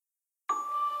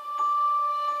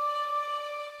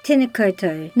Tēnā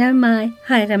koutou, nau mai,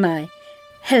 haere mai.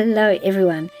 Hello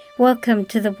everyone, welcome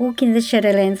to the Walking the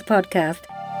Shadowlands podcast.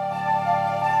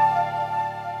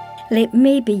 Let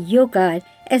me be your guide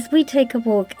as we take a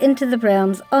walk into the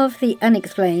realms of the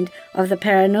unexplained, of the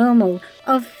paranormal,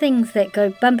 of things that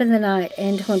go bump in the night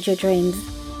and haunt your dreams.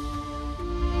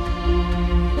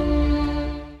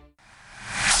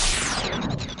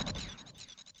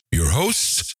 Your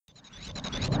hosts?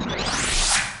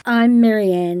 I'm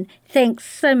Marianne. Thanks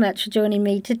so much for joining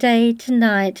me today,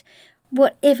 tonight,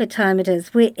 whatever time it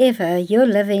is, wherever you're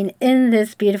living in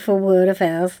this beautiful world of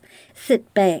ours.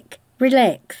 Sit back,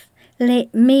 relax.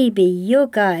 Let me be your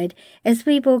guide as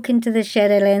we walk into the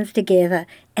Shadowlands together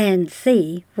and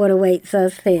see what awaits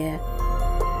us there.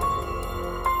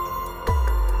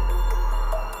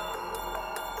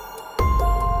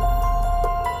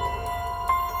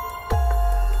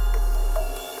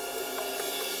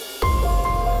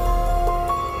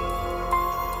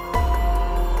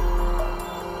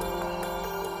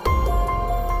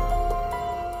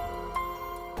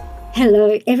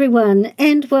 Hello everyone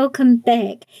and welcome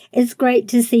back. It's great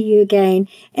to see you again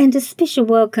and a special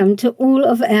welcome to all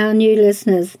of our new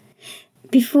listeners.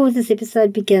 Before this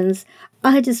episode begins,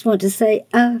 I just want to say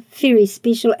a very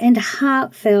special and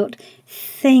heartfelt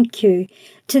thank you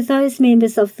to those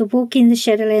members of the Walking the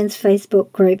Shadowlands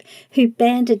Facebook group who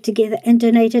banded together and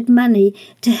donated money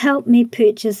to help me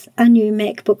purchase a new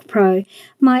MacBook Pro.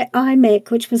 My iMac,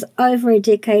 which was over a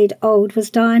decade old, was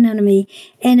dying on me,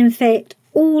 and in fact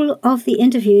all of the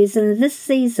interviews in this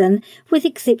season, with the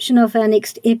exception of our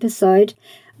next episode,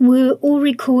 were all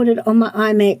recorded on my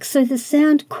iMac, so the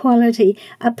sound quality,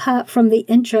 apart from the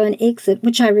intro and exit,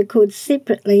 which I record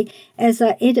separately as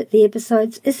I edit the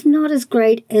episodes, is not as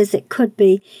great as it could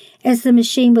be, as the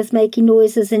machine was making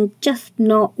noises and just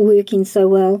not working so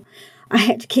well. I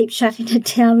had to keep shutting it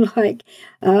down like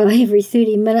every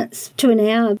 30 minutes to an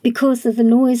hour because of the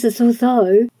noises,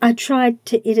 although I tried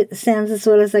to edit the sounds as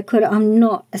well as I could. I'm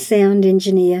not a sound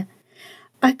engineer.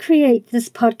 I create this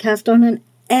podcast on an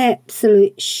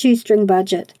absolute shoestring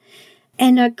budget,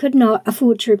 and I could not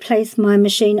afford to replace my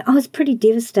machine. I was pretty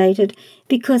devastated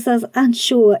because I was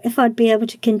unsure if I'd be able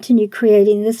to continue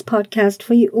creating this podcast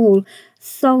for you all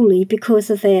solely because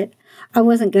of that. I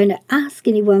wasn't going to ask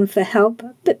anyone for help,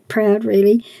 a bit proud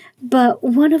really, but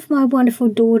one of my wonderful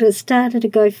daughters started a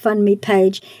GoFundMe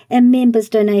page and members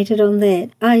donated on that.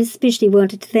 I especially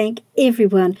wanted to thank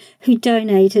everyone who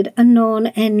donated, anon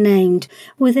and named.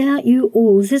 Without you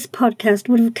all, this podcast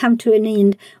would have come to an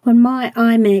end when my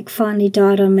iMac finally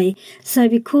died on me. So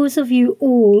because of you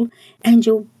all and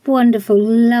your wonderful,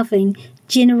 loving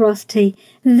generosity,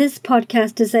 this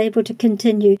podcast is able to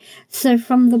continue. So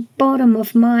from the bottom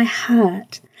of my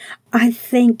heart, I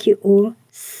thank you all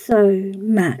so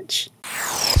much.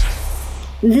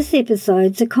 This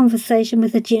episode's a conversation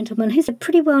with a gentleman who's a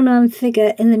pretty well-known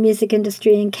figure in the music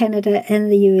industry in Canada and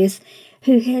the US,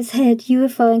 who has had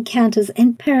UFO encounters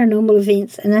and paranormal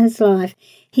events in his life.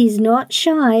 He's not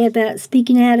shy about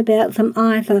speaking out about them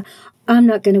either. I'm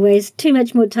not going to waste too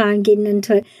much more time getting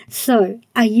into it. So,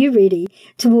 are you ready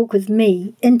to walk with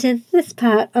me into this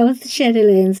part of the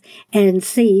Shadowlands and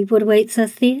see what awaits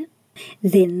us there?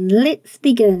 Then let's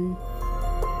begin.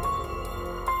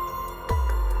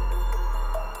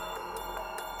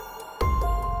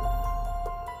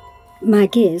 My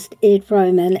guest, Ed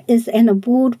Roman, is an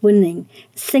award-winning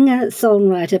singer,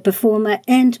 songwriter, performer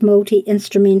and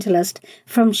multi-instrumentalist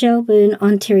from Shelburne,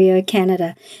 Ontario,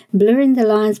 Canada. Blurring the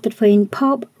lines between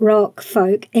pop, rock,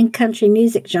 folk and country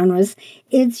music genres,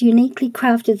 Ed's uniquely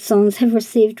crafted songs have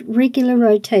received regular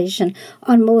rotation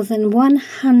on more than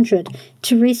 100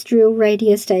 terrestrial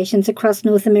radio stations across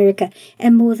North America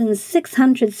and more than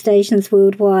 600 stations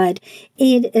worldwide.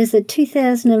 Ed is a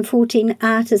 2014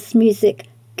 Artists Music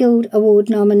Guild Award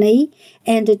nominee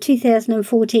and a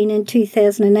 2014 and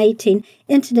 2018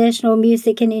 International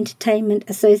Music and Entertainment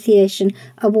Association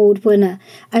Award winner,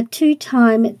 a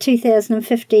two-time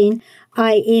 2015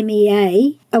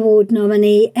 IMEA Award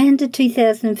nominee and a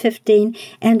 2015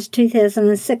 and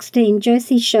 2016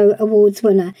 Josie Show Awards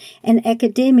winner, an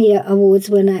Academia Awards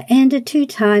winner, and a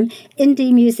two-time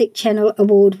Indie Music Channel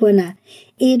Award winner.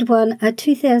 Ed won a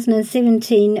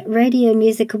 2017 Radio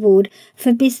Music Award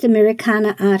for Best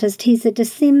Americana Artist. He's a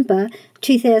December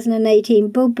 2018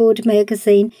 Billboard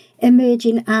Magazine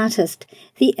Emerging Artist.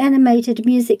 The animated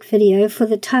music video for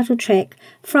the title track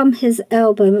from his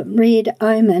album Red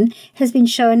Omen has been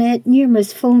shown at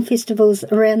numerous film festivals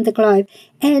around the globe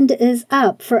and is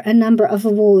up for a number of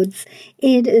awards.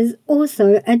 Ed is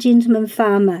also a gentleman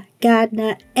farmer,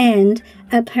 gardener, and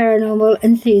a paranormal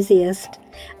enthusiast.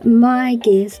 My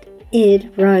guest,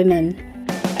 Ed Roman.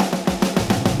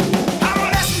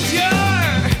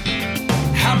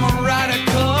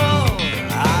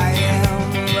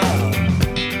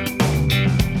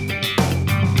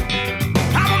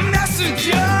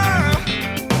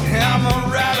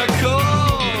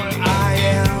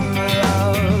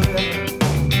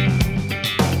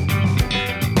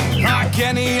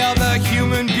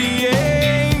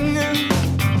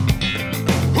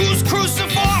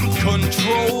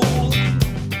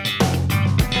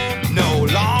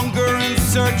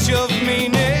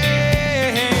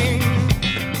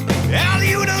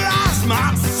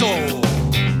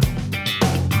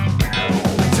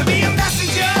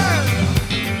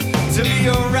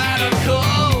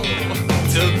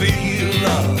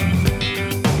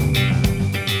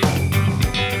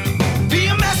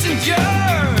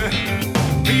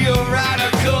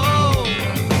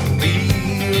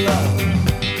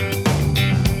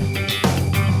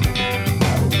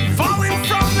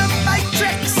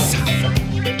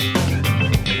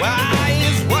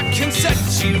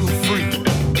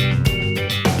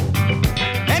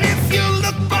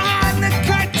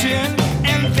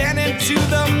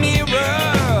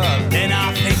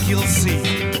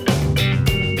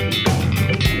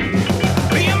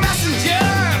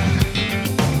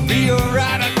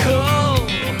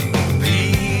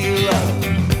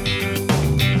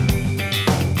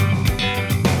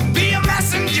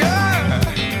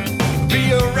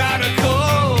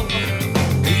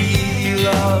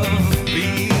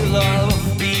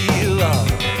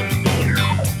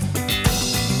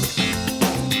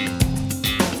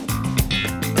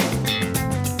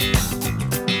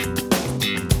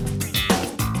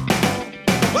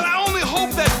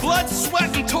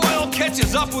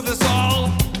 is up with us all.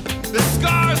 The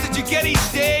scars that you get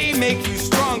each day make you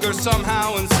stronger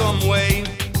somehow in some way.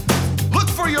 Look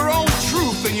for your own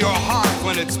truth in your heart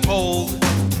when it's told.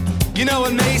 You know,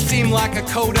 it may seem like a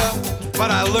coda, but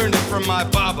I learned it from my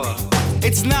Baba.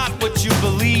 It's not what you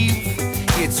believe,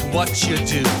 it's what you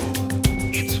do.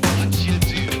 It's what you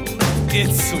do.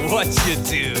 It's what you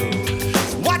do.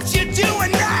 It's what you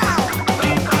doing now.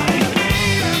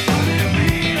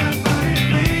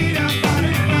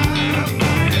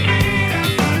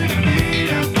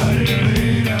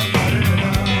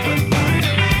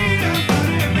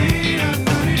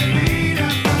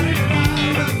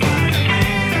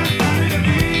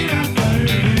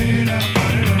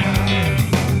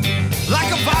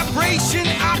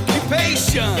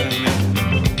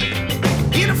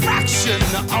 In a fraction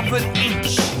of an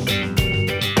inch,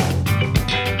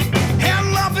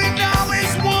 and loving all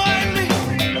is one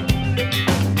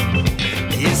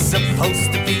is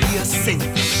supposed to be a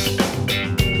cinch.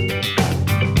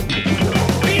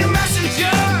 Be a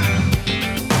messenger,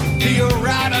 be a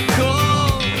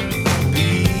radical, be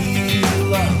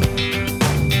love,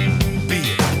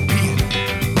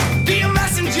 be a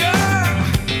messenger,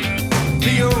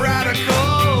 be a radical.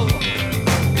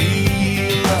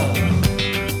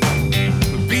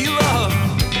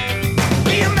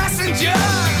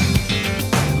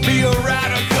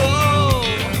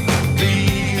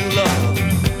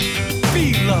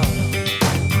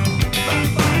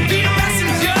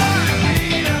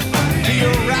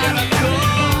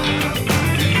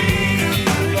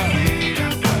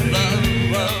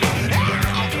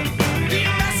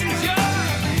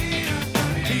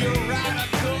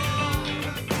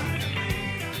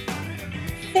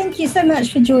 Thank you so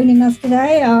much for joining us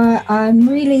today. I'm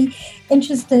really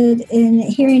interested in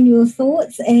hearing your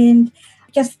thoughts, and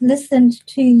just listened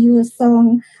to your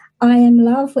song, I Am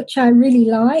Love, which I really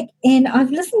like. And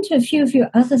I've listened to a few of your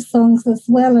other songs as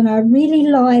well, and I really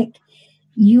like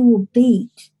your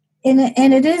beat. And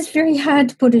it is very hard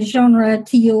to put a genre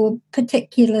to your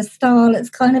particular style. It's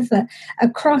kind of a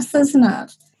cross, isn't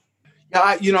it? Yeah,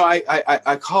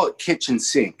 I call it kitchen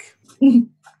sink. Yeah.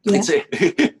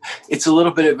 It's a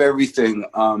little bit of everything.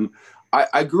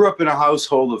 I grew up in a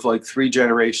household of like 3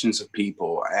 generations of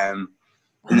people, and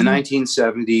in the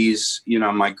 1970s,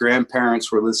 my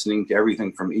grandparents were listening to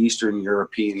everything from Eastern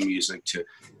European music to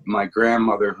my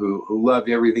grandmother who loved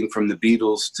everything from the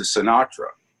Beatles to Sinatra,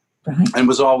 right, and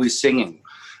was always singing.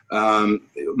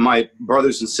 My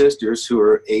brothers and sisters, who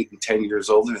are 8 and 10 years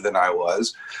older than I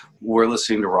was, were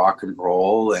listening to rock and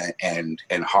roll and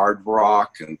hard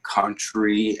rock and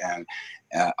country and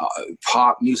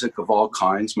pop music of all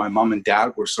kinds. My mom and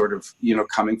dad were sort of,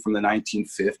 coming from the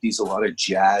 1950s, a lot of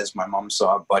jazz. My mom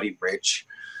saw Buddy Rich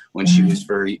when she was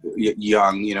very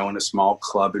young, in a small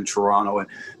club in Toronto. And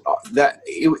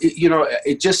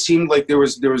it just seemed like there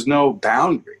was no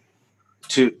boundary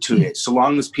to it, so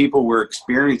long as people were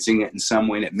experiencing it in some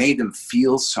way and it made them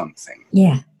feel something.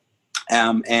 Yeah.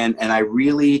 And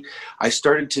I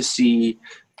started to see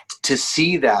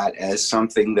that as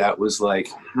something that was like,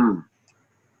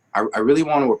 I really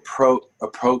want to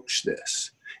approach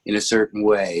this in a certain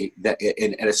way, that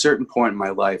at a certain point in my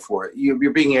life where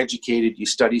you're being educated, you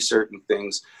study certain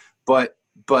things, but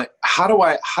how do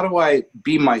I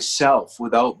be myself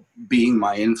without being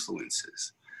my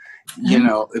influences?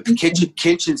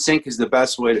 Kitchen sink is the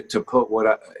best way to put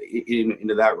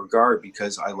into that regard,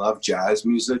 because I love jazz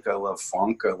music, I love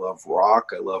funk, I love rock,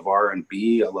 I love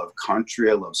R&B, I love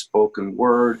country, I love spoken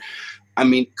word. I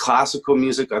mean, classical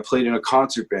music. I played in a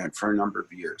concert band for a number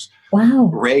of years. Wow.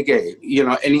 Reggae,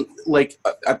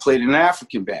 I played in an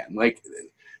African band, like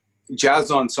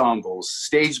jazz ensembles,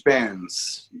 stage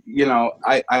bands.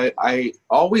 I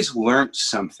always learned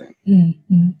something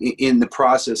in the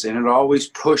process, and it always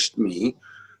pushed me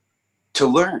to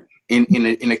learn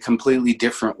in a completely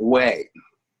different way.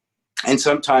 And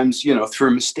sometimes,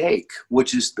 through mistake,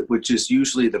 which is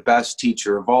usually the best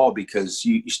teacher of all, because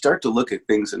you start to look at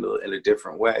things in a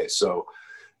different way. So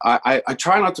I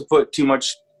try not to put too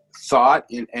much thought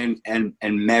and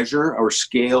measure or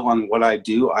scale on what I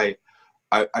do. I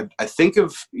think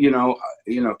of,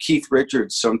 Keith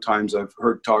Richards, sometimes I've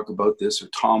heard talk about this, or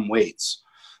Tom Waits,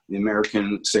 the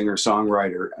American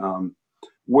singer-songwriter,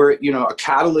 where, a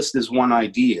catalyst is one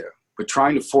idea, but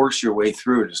trying to force your way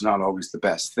through it is not always the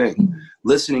best thing. Mm-hmm.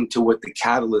 Listening to what the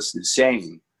catalyst is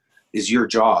saying is your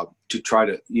job, to try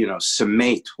to,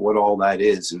 summate what all that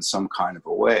is in some kind of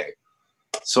a way.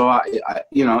 So I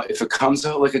if it comes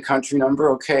out like a country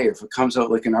number, okay. If it comes out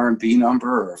like an R&B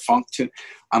number or a funk tune,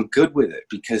 I'm good with it,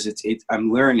 because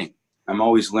I'm learning. I'm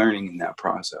always learning in that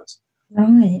process.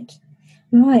 Right.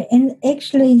 Right, and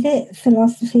actually that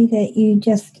philosophy that you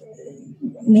just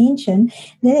mentioned,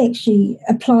 that actually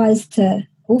applies to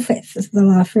all facets of the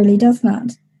life, really,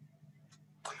 doesn't it?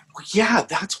 Yeah,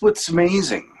 that's what's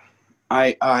amazing.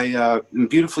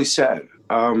 Beautifully said.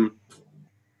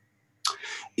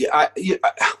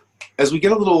 As we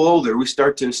get a little older, we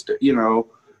start to,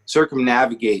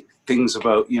 circumnavigate things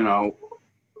about,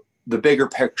 the bigger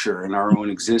picture in our own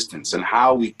existence and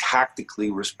how we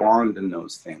tactically respond in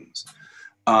those things.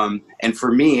 And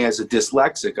for me, as a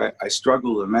dyslexic, I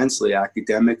struggled immensely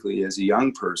academically as a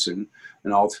young person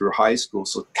and all through high school.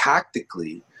 So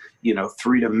tactically,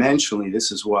 three-dimensionally,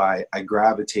 this is why I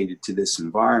gravitated to this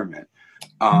environment.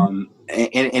 And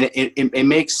it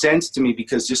makes sense to me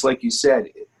because, just like you said,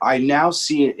 I now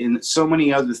see it in so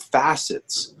many other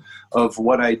facets of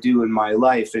what I do in my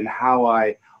life and how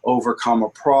I overcome a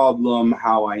problem,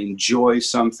 how I enjoy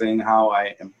something, how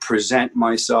I present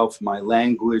myself, my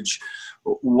language,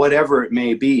 whatever it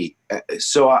may be.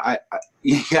 So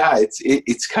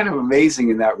it's kind of amazing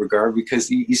in that regard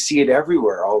because you see it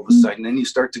everywhere all of a sudden. Then you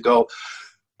start to go,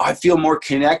 I feel more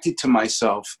connected to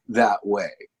myself that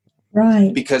way.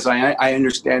 Right. Because I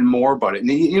understand more about it.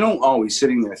 And you don't always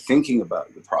sitting there thinking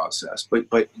about the process,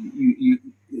 but you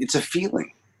it's a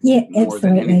feeling. Yeah, more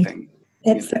absolutely. Than anything.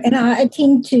 Absolutely. And I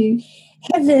tend to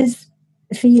have this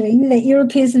feeling that you're a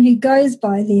person who goes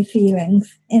by their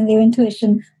feelings and their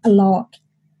intuition a lot.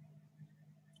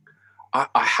 I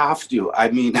have to.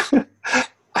 I mean,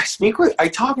 I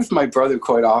talk with my brother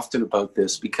quite often about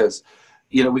this because,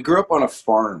 we grew up on a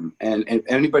farm and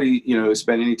anybody, who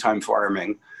spent any time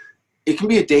farming, it can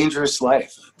be a dangerous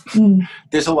life.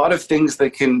 There's a lot of things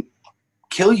that can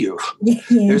kill you.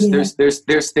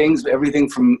 There's things, everything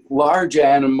from large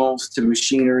animals to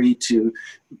machinery to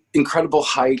incredible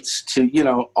heights to,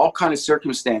 all kind of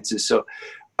circumstances. So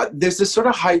there's this sort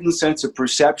of heightened sense of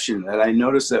perception that I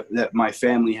notice that my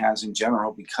family has in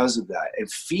general because of that,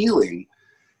 and feeling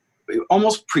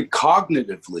almost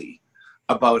precognitively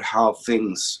about how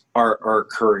things are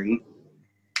occurring.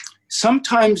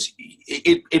 Sometimes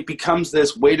it becomes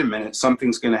this, wait a minute,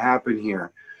 something's going to happen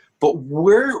here. But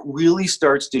where it really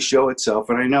starts to show itself,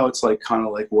 and I know it's like kind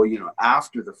of like, well,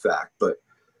 after the fact, but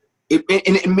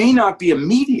it may not be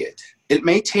immediate. It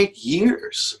may take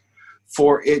years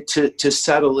for it to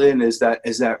settle in as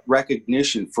that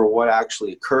recognition for what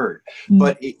actually occurred.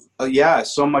 But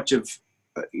so much of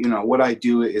what I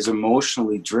do is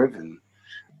emotionally driven,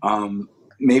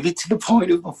 maybe to the point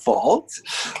of a fault,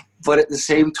 but at the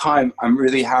same time, I'm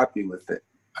really happy with it.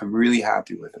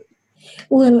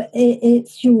 Well,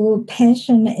 it's your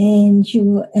passion and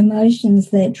your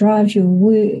emotions that drive your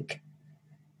work,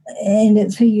 and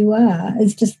it's who you are.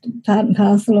 It's just part and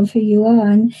parcel of who you are,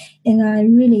 and I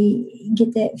really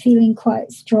get that feeling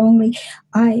quite strongly.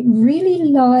 I really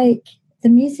like the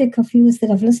music of yours that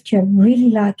I've listened to. I really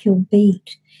like your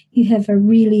beat. You have a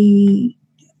really,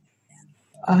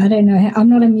 I don't know, I'm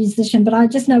not a musician, but I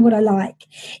just know what I like.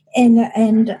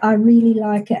 And I really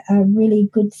like a really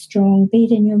good, strong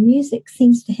beat, and your music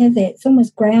seems to have that. It's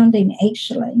almost grounding,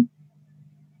 actually,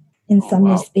 in some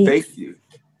respects.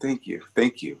 Thank you.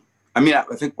 I mean, I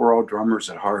think we're all drummers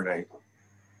at heart.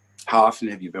 How often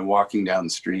have you been walking down the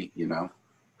street,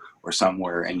 or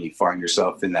somewhere, and you find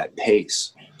yourself in that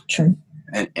pace? True.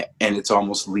 And it's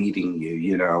almost leading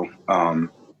you,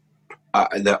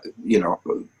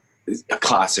 a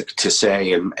classic to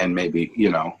say and maybe,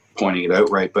 pointing it out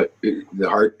right, but the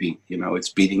heartbeat, it's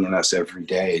beating in us every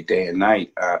day and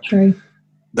night. True.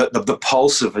 The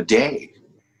pulse of a day,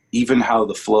 even how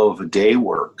the flow of a day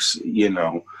works,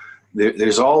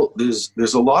 there's a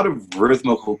lot of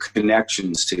rhythmical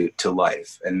connections to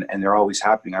life, and they're always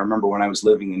happening. I remember when I was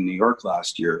living in New York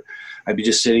last year, I'd be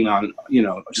just sitting on,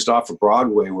 just off of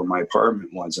Broadway where my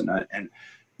apartment was, and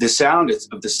the sound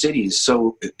of the city is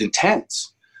so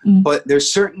intense. But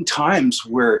there's certain times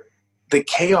where the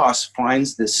chaos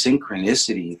finds this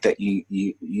synchronicity that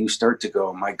you start to go,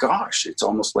 oh my gosh, it's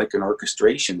almost like an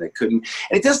orchestration that couldn't,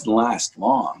 and it doesn't last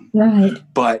long. Right.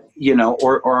 But,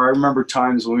 or I remember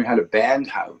times when we had a band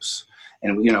house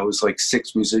and, it was like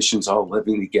 6 musicians all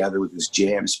living together with this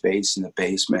jam space in the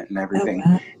basement and everything.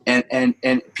 Okay.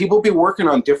 And people be working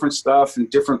on different stuff in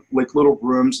different like little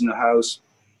rooms in the house.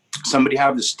 Somebody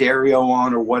have the stereo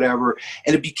on or whatever,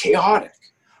 and it'd be chaotic.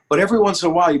 But every once in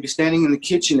a while, you'd be standing in the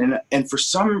kitchen, and for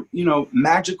some,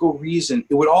 magical reason,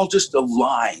 it would all just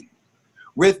align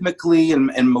rhythmically and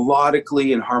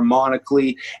melodically and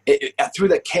harmonically. Through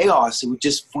that chaos, it would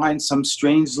just find some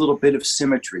strange little bit of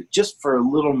symmetry, just for a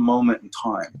little moment in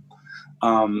time.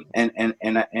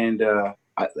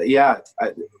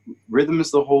 Rhythm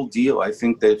is the whole deal. I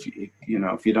think that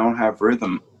if you don't have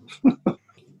rhythm,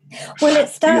 Well, it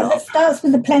starts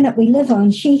with the planet we live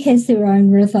on. She has her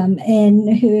own rhythm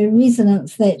and her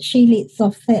resonance that she lets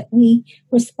off that we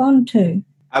respond to.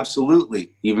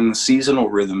 Absolutely. Even the seasonal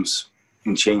rhythms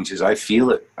and changes, I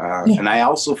feel it. And I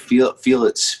also feel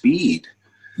its speed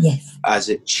as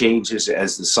it changes,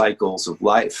 as the cycles of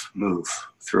life move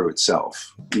through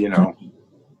itself.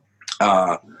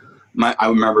 I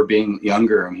remember being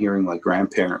younger and hearing like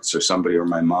grandparents or somebody or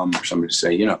my mom or somebody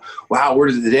say, wow, where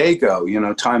did the day go?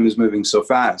 Time is moving so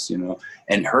fast,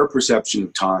 and her perception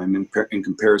of time in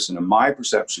comparison to my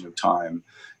perception of time,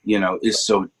 is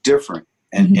so different.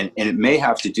 And, and it may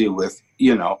have to do with,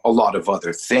 a lot of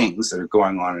other things that are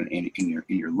going on in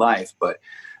your life. But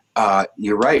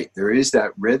you're right. There is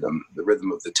that rhythm, the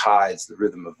rhythm of the tides, the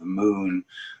rhythm of the moon.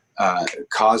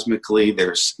 Cosmically,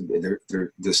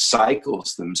 the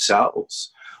cycles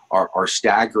themselves are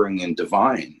staggering and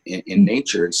divine in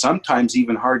nature, and sometimes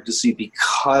even hard to see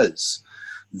because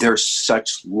there's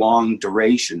such long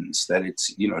durations that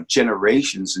it's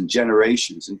generations and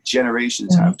generations and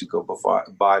generations have to go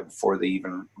by before they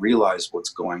even realize what's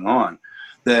going on.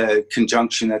 The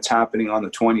conjunction that's happening on the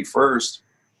 21st.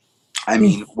 I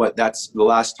mean, that's the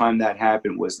last time that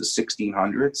happened was the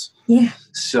 1600s. Yeah.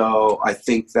 So I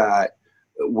think that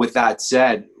with that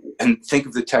said, and think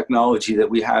of the technology that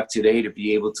we have today to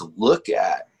be able to look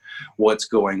at what's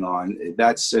going on.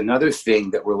 That's another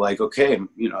thing that we're like, okay,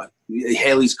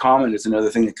 Halley's Comet is another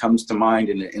thing that comes to mind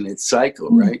in its cycle,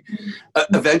 right?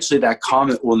 Eventually that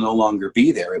comet will no longer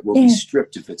be there. It will be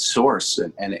stripped of its source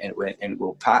and it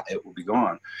will be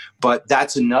gone. But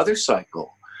that's another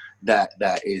cycle that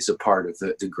is a part of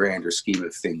the grander scheme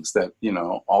of things, that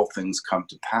all things come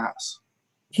to pass.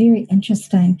 Very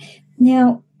interesting.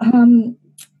 Now, and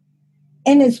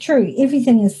it's true,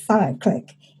 everything is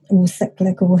cyclic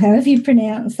or however you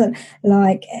pronounce it,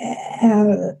 like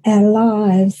our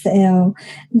lives, the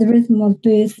rhythm of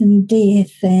birth and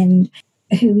death and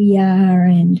who we are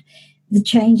and the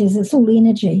changes. It's all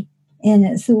energy and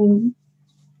it's all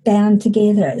bound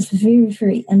together. It's very,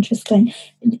 very interesting.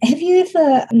 Have you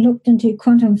ever looked into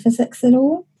quantum physics at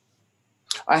all?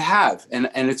 I have, and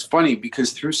it's funny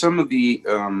because through some of the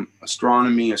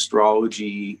astronomy,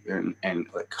 astrology, and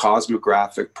like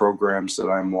cosmographic programs that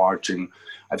I'm watching,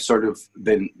 I've sort of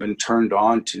been turned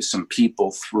on to some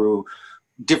people through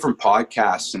different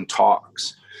podcasts and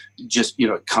talks. Just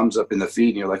it comes up in the feed,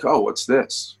 and you're like, oh, what's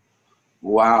this?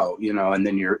 Wow, and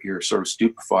then you're sort of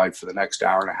stupefied for the next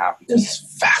hour and a half.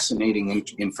 It's fascinating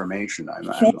information.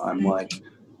 I'm like,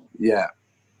 yeah.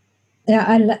 Yeah,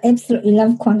 I absolutely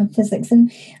love quantum physics.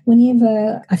 And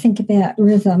whenever I think about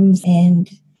rhythms and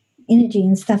energy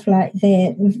and stuff like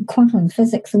that, quantum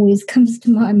physics always comes to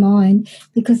my mind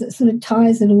because it sort of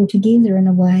ties it all together in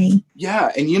a way.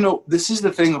 Yeah, and this is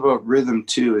the thing about rhythm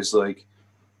too, is like,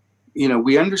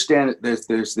 we understand that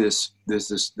there's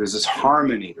this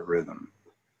harmony to rhythm,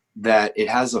 that it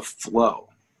has a flow.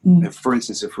 If, for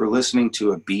instance, if we're listening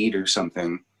to a beat or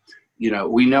something,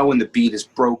 we know when the beat is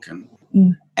broken.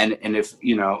 And if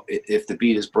the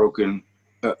beat is broken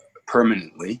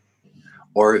permanently,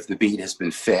 or if the beat has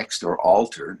been fixed or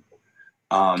altered,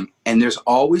 and there's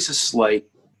always a slight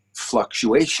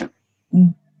fluctuation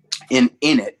in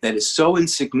it that is so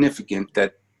insignificant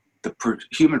that the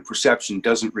human perception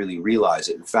doesn't really realize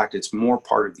it. In fact, it's more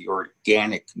part of the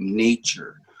organic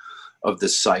nature of the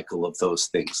cycle of those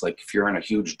things. Like if you're in a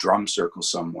huge drum circle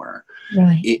somewhere,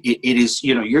 right, it is,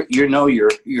 you're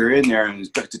in there and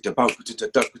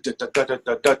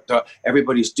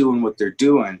everybody's doing what they're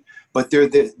doing, but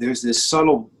there's this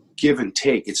subtle give and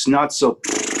take. It's not so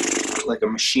like a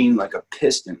machine, like a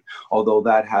piston, although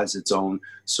that has its own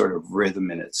sort of rhythm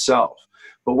in itself.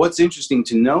 But what's interesting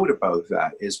to note about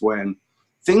that is when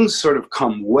things sort of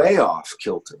come way off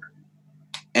kilter,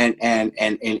 and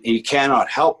you cannot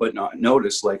help but not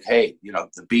notice, like, hey,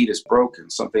 the beat is broken.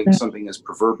 Something has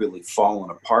proverbially fallen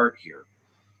apart here.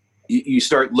 You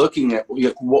start looking at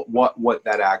what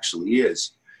that actually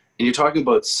is, and you're talking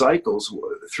about cycles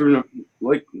through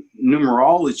like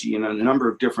numerology and a number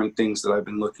of different things that I've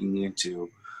been looking into.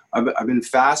 I've been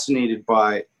fascinated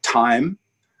by time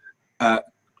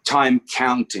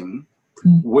counting,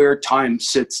 where time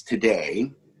sits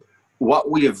today, what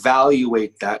we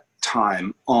evaluate that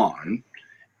time on,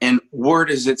 and where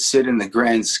does it sit in the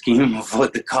grand scheme of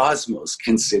what the cosmos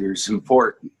considers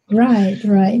important. Right.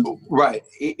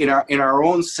 In our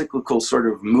own cyclical sort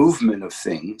of movement of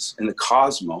things in the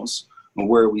cosmos and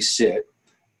where we sit,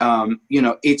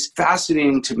 it's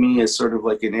fascinating to me as sort of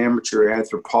like an amateur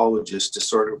anthropologist to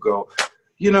sort of go,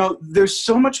 there's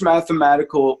so much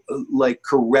mathematical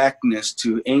correctness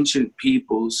to ancient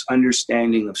people's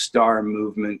understanding of star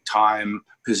movement, time,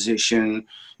 position,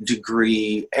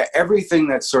 degree, everything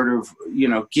that sort of,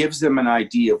 gives them an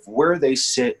idea of where they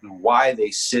sit and why they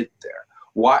sit there.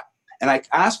 And I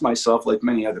ask myself, like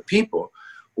many other people,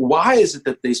 why is it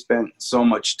that they spent so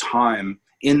much time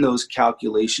in those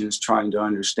calculations trying to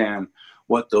understand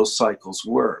what those cycles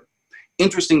were?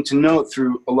 Interesting to note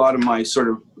through a lot of my sort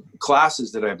of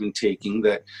classes that I've been taking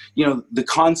that, the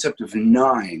concept of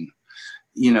 9,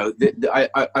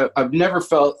 I've never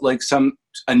felt like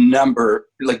a number,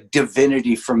 like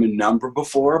divinity from a number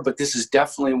before, but this is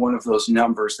definitely one of those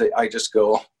numbers that I just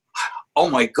go, oh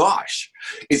my gosh,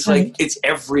 it's like, it's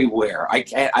everywhere.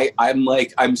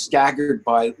 I'm staggered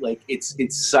by its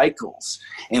cycles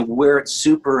and where it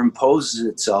superimposes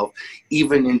itself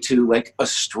even into like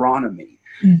astronomy.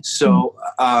 Mm-hmm. So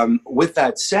with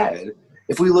that said,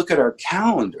 if we look at our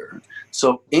calendar,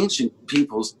 so ancient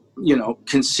peoples,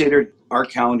 considered our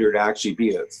calendar to actually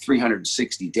be a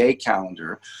 360-day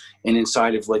calendar, and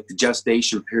inside of like the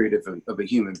gestation period of a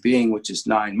human being, which is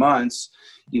 9 months,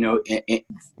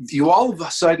 you all of a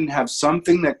sudden have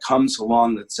something that comes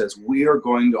along that says we are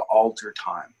going to alter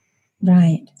time.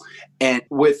 Right. And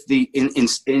with the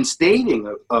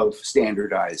instating of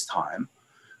standardized time,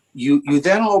 you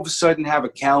then all of a sudden have a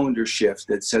calendar shift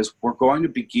that says we're going to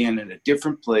begin in a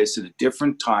different place at a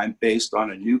different time based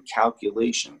on a new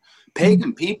calculation.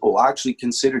 Pagan people actually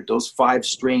considered those 5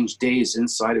 strange days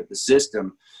inside of the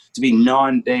system to be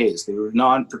non-days. They were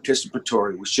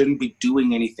non-participatory. We shouldn't be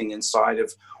doing anything inside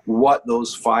of what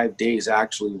those 5 days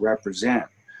actually represent.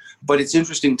 But it's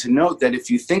interesting to note that if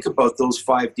you think about those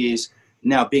 5 days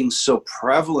now being so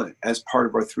prevalent as part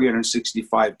of our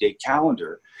 365-day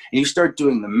calendar, and you start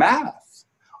doing the math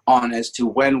on as to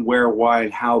when, where, why,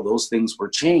 and how those things were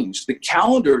changed, the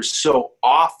calendar is so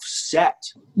offset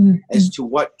as to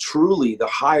what truly the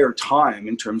higher time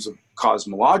in terms of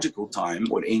cosmological time,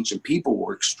 what ancient people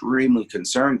were extremely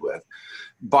concerned with,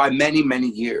 by many, many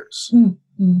years.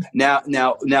 Now,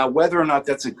 whether or not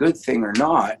that's a good thing or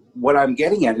not, what I'm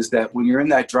getting at is that when you're in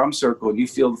that drum circle and you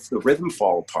feel the rhythm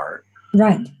fall apart,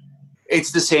 right?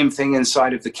 It's the same thing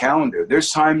inside of the calendar.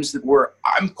 There's times where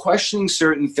I'm questioning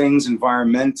certain things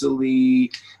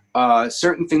environmentally,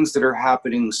 certain things that are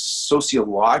happening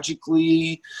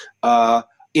sociologically,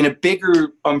 in a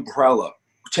bigger umbrella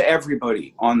to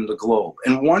everybody on the globe,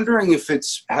 and wondering if it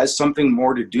has something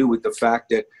more to do with the fact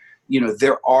that,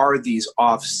 there are these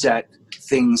offset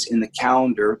things in the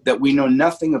calendar that we know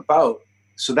nothing about.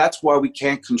 So that's why we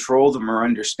can't control them or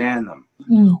understand them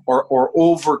or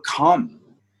overcome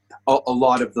a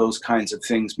lot of those kinds of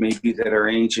things maybe that our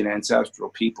ancient ancestral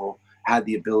people had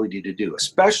the ability to do,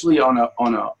 especially on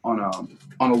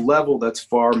a level that's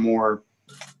far more,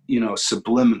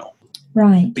 subliminal.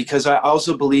 Right. Because I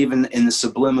also believe in the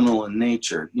subliminal in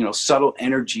nature. Subtle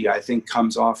energy, I think,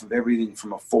 comes off of everything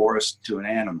from a forest to an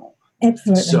animal.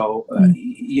 Absolutely. So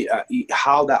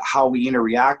how we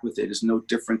interact with it is no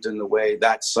different than the way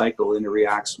that cycle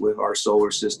interacts with our solar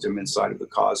system inside of the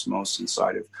cosmos,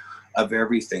 inside of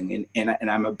everything.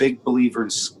 And I'm a big believer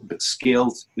in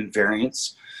scaled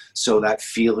invariance. So that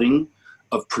feeling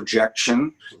of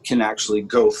projection can actually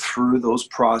go through those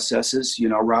processes.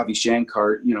 Ravi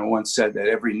Shankar, once said that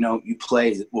every note you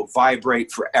play will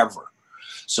vibrate forever.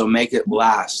 So make it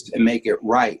last and make it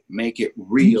right, make it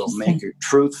real, make it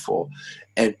truthful.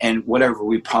 And whatever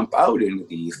we pump out into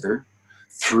the ether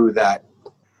through that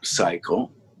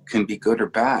cycle can be good or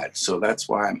bad. So that's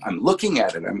why I'm looking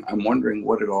at it. I'm wondering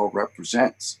what it all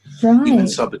represents. Right. Even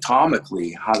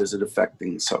subatomically, how does it affect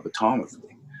things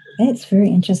subatomically? That's very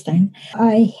interesting.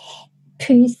 I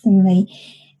personally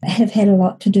have had a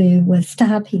lot to do with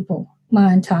star people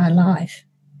my entire life.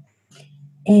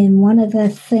 And one of the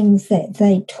things that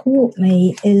they taught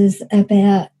me is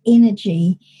about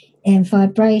energy and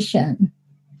vibration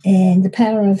and the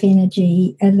power of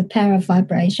energy and the power of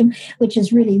vibration, which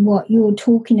is really what you're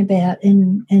talking about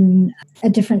in a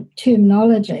different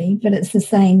terminology, but it's the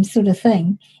same sort of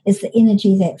thing. It's the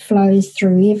energy that flows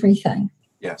through everything.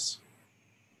 Yes.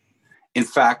 In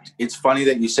fact, it's funny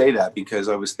that you say that, because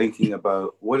I was thinking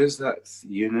about, what is that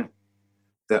unit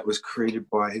that was created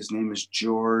by, his name is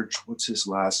George, what's his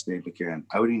last name again?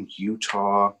 Out in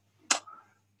Utah.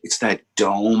 It's that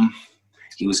dome.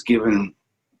 He was given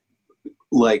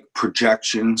like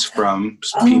projections from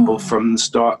people from the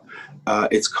star.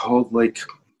 It's called like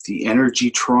the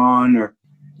Energytron or.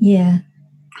 Yeah.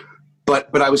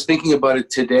 But I was thinking about it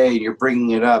today, and you're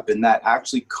bringing it up, and that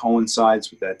actually coincides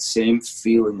with that same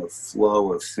feeling of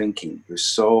flow of thinking. There's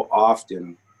so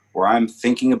often where I'm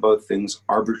thinking about things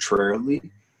arbitrarily,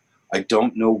 I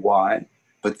don't know why,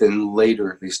 but then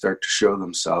later they start to show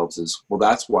themselves as, well,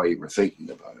 that's why you were thinking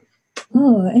about it.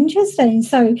 Oh, interesting.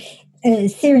 So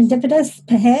serendipitous,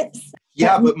 perhaps?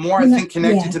 Yeah, but more, I think,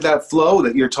 connected to that flow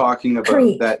that you're talking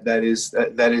about. Correct. That is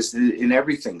in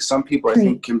everything. Some people, I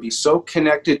think, can be so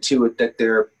connected to it that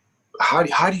they're, how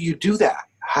do you do that?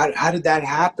 How did that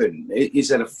happen? Is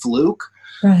that a fluke?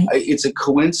 Right. It's a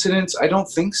coincidence? I don't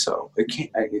think so. It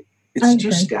can't. It's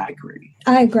just staggering.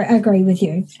 I agree with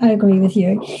you.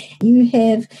 You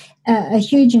have a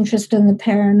huge interest in the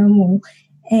paranormal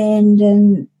and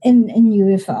in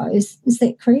UFOs. Is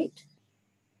that correct?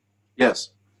 Yes.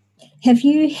 Have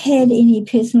you had any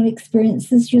personal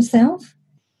experiences yourself?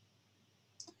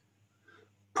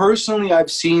 Personally,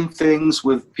 I've seen things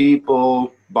with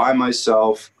people by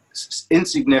myself,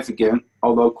 insignificant,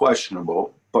 although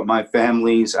questionable, but my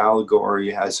family's allegory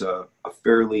has a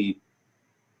fairly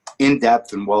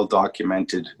in-depth and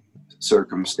well-documented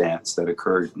circumstance that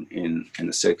occurred in the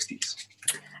 60s.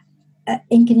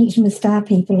 In connection with star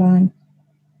people,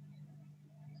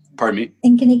 Pardon me?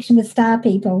 In connection with star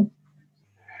people.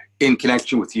 In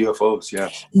connection with UFOs,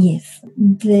 yes. Yes,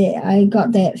 I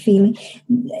got that feeling.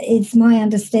 It's my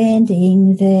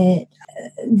understanding that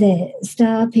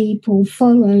star people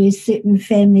follow certain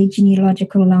family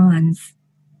genealogical lines.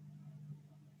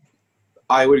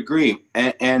 I would agree.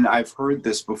 And I've heard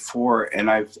this before, and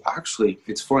I've actually,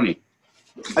 it's funny.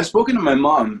 I've spoken to my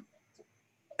mom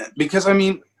because, I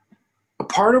mean, a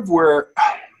part of where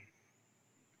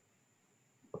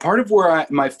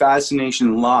my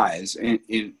fascination lies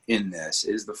in this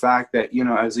is the fact that, you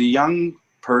know, as a young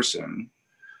person,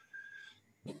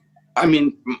 I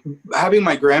mean, having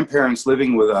my grandparents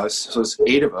living with us, so it's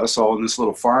 8 of us all in this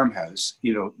little farmhouse,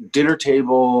 you know, dinner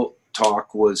table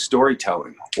talk was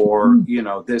storytelling, or, you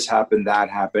know, this happened, that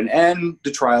happened, and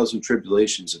the trials and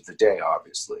tribulations of the day,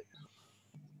 obviously.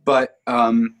 But,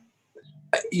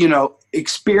 you know,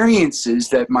 experiences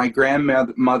that my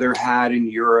grandmother had in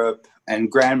Europe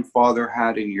and grandfather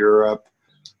had in Europe.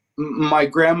 My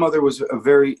grandmother was a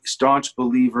very staunch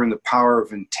believer in the power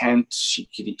of intent. She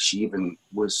even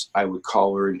was, I would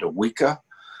call her, into Wicca.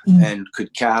 And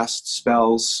could cast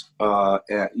spells.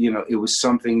 You know, it was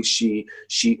something she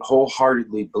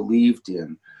wholeheartedly believed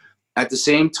in. At the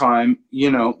same time,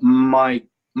 you know, my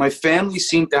family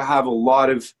seemed to have a lot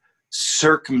of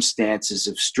circumstances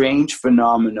of strange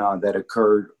phenomena that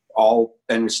occurred and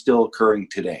are still occurring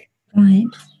today. Right.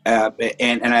 To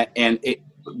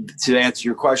answer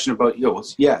your question about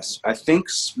UFOs, yes, I think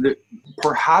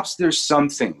perhaps there's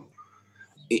something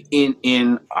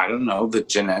in I don't know, the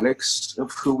genetics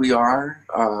of who we are.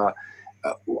 Am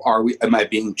I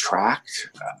being tracked?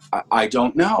 I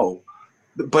don't know.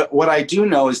 But what I do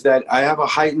know is that I have a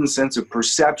heightened sense of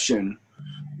perception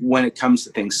when it comes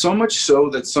to things. So much so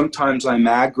that sometimes I'm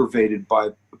aggravated by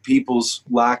people's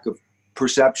lack of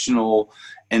perceptional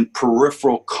and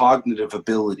peripheral cognitive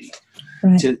ability.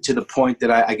 Right. To the point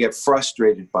that I get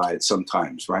frustrated by it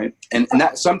sometimes, right? And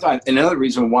that sometimes another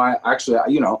reason why actually,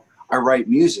 you know, I write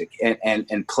music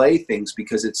and play things,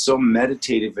 because it's so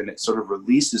meditative and it sort of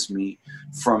releases me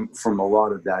from a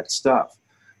lot of that stuff.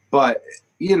 But,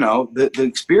 you know, the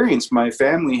experience my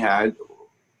family had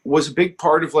was a big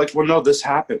part of like, well, no, this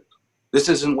happened. This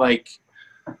isn't like,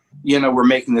 you know, we're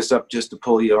making this up just to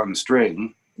pull you on the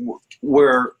string.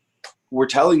 We're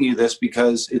telling you this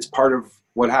because it's part of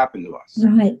what happened to us.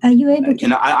 Right. Are you able to?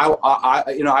 And I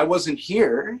you know, I wasn't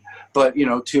here, but, you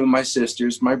know, 2 of my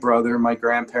sisters, my brother, my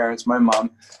grandparents, my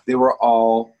mom, they were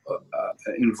all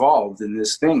involved in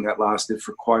this thing that lasted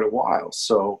for quite a while.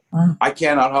 So I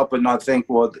cannot help but not think,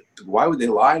 well, why would they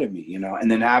lie to me? You know, and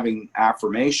then having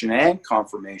affirmation and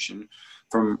confirmation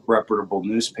from reputable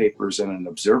newspapers and an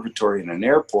observatory and an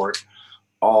airport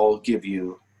all give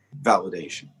you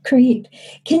validation. Correct.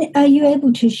 Are you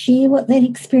able to share what that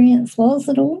experience was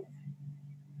at all?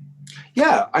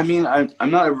 Yeah, I mean,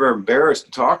 I'm not ever embarrassed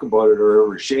to talk about it or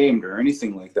ever ashamed or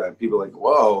anything like that. People are like,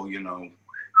 whoa, you know,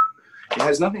 it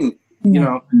has nothing, you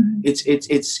know,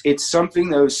 it's something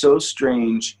that was so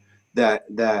strange that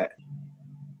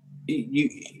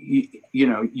you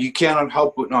know, you cannot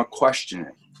help but not question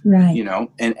it. Right. You know,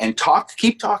 and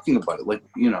keep talking about it. Like,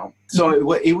 you know,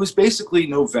 so it was basically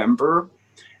November.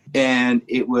 And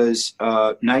it was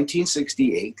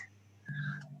 1968,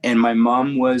 and my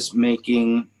mom was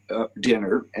making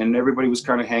dinner, and everybody was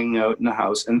kind of hanging out in the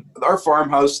house. And our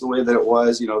farmhouse, the way that it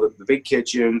was, you know, the big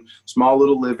kitchen, small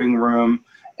little living room,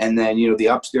 and then, you know, the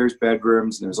upstairs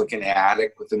bedrooms, and there's like an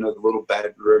attic with another little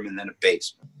bedroom, and then a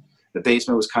basement. The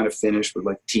basement was kind of finished with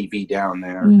like TV down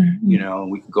there, you know,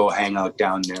 and we could go hang out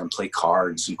down there and play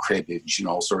cards and cribbage and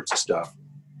all sorts of stuff.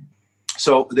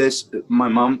 So my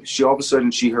mom, she all of a sudden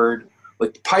she heard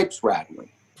like the pipes rattling,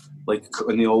 like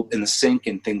in the sink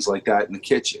and things like that in the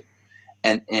kitchen,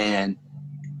 and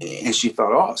she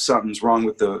thought, oh, something's wrong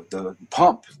with the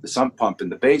sump pump in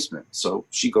the basement. So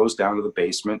she goes down to the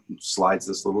basement and slides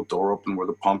this little door open where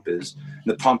the pump is,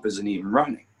 and the pump isn't even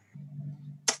running.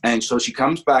 And so she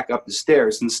comes back up the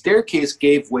stairs, and the staircase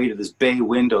gave way to this bay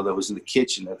window that was in the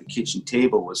kitchen, that the kitchen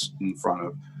table was in front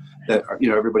of, that,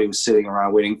 everybody was sitting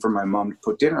around waiting for my mom to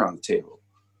put dinner on the table.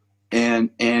 And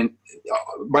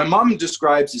my mom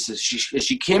describes this as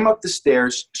she came up the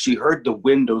stairs, she heard the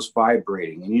windows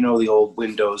vibrating, and the old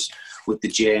windows with the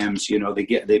jams,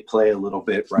 they play a little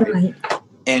bit, right?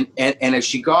 And as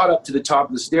she got up to the top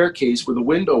of the staircase where the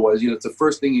window was, it's the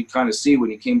first thing you kind of see when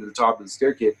you came to the top of the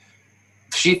staircase.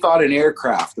 She thought an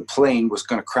aircraft, the plane, was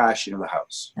going to crash into the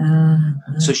house.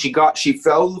 So she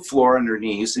fell to the floor on her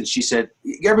knees, and she said,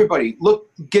 "Everybody, look,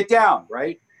 get down,"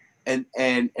 right? And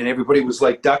everybody was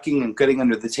like ducking and getting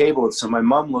under the table. And so my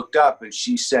mom looked up, and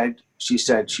she said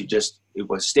it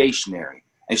was stationary.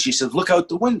 And she said, "Look out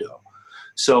the window."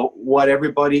 So what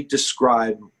everybody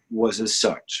described was as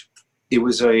such. It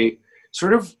was a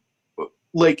sort of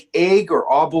like egg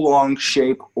or oblong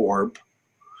shaped orb.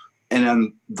 And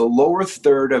on the lower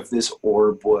third of this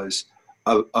orb was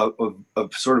a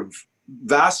sort of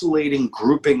vacillating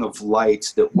grouping of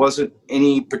lights that wasn't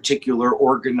any particular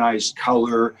organized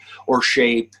color or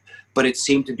shape, but it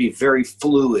seemed to be very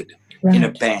fluid in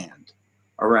a band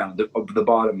around the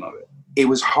bottom of it. It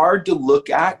was hard to look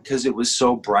at because it was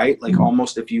so bright, like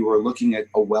almost if you were looking at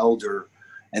a welder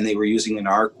and they were using an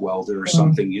arc welder or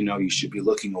something, you should be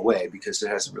looking away because it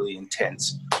has really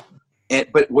intense.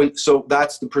 So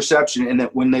that's the perception, and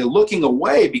that when they're looking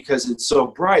away because it's so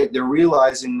bright, they're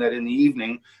realizing that in the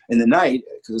evening, in the night,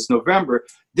 because it's November,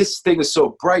 this thing is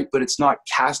so bright, but it's not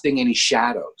casting any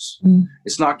shadows.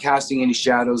 It's not casting any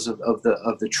shadows of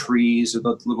the trees or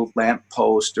the little lamp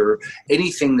post or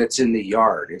anything that's in the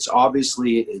yard. It's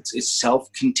obviously it's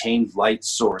self-contained light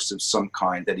source of some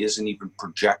kind that isn't even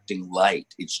projecting light.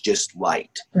 It's just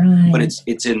light, but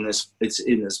it's in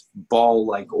this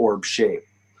ball-like orb shape.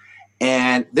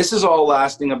 And this is all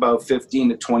lasting about 15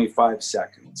 to 25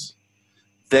 seconds.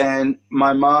 Then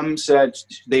my mom said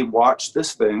they watched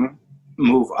this thing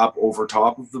move up over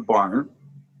top of the barn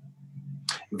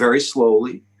very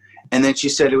slowly. And then she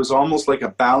said it was almost like a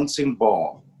bouncing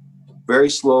ball,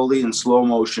 very slowly in slow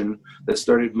motion, that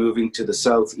started moving to the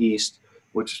southeast,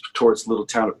 which is towards the little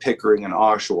town of Pickering and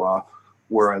Oshawa,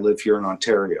 where I live here in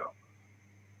Ontario.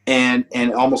 And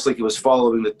almost like it was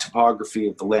following the topography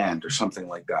of the land or something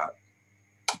like that.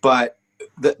 But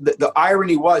the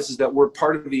irony is that where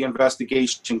part of the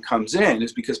investigation comes in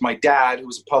is because my dad, who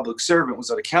was a public servant,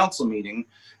 was at a council meeting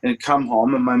and had come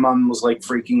home, and my mom was like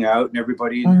freaking out, and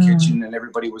everybody in the kitchen and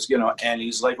everybody was, and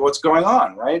he's like, "What's going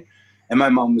on?" Right? And my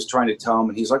mom was trying to tell him,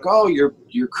 and he's like, "Oh,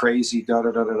 you're crazy, da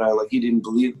da da da da," like he didn't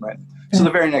believe it. So the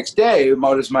very next day,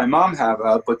 what does my mom have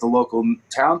out but the local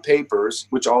town papers,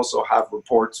 which also have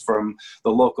reports from the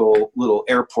local little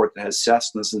airport that has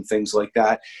Cessnas and things like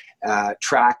that,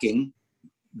 tracking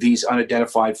these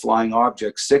unidentified flying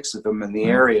objects, 6 of them in the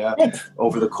area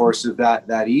over the course of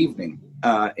that evening.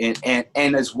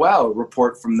 And as well, a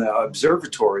report from the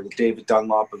observatory, the David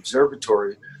Dunlop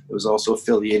Observatory, that was also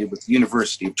affiliated with the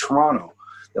University of Toronto,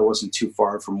 that wasn't too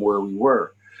far from where we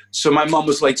were. So my mom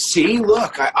was like, "See,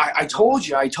 look, I told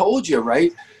you,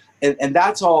 right?" And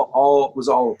that's was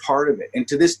all a part of it. And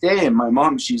to this day, and my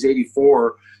mom, she's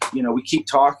 84, we keep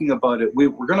talking about it. We're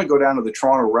going to go down to the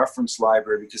Toronto Reference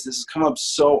Library because this has come up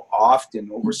so often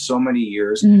over so many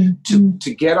years,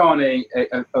 to get on a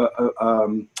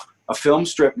film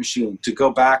strip machine, to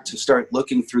go back to start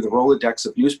looking through the Rolodex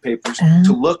of newspapers,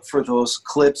 to look for those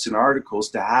clips and articles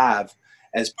to have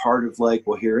as part of like,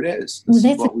 well, here it is. This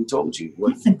is what we told you.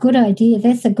 That's a good idea.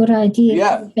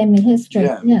 Yeah. For family history.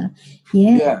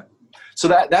 Yeah. So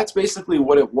that's basically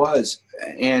what it was.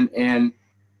 And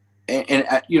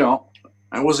I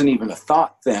wasn't even a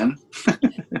thought then,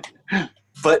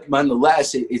 but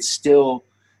nonetheless, it still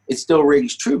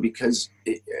rings true because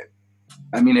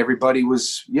everybody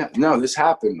was, this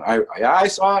happened. I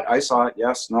saw it.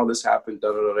 Yes. No, this happened.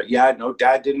 Da, da, da, da. Yeah. No,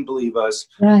 Dad didn't believe us.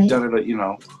 Right. Da, da,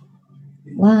 da,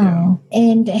 Wow.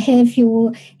 And has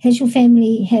your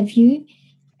family, have you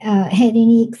had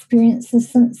any experiences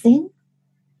since then?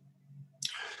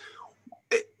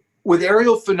 With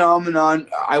aerial phenomenon,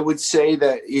 I would say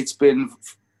that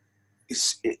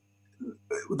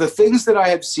the things that I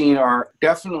have seen are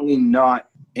definitely not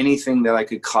anything that I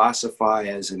could classify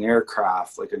as an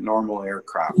aircraft, like a normal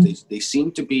aircraft. They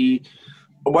seem to be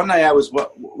one night I was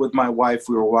with my wife.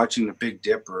 We were watching the Big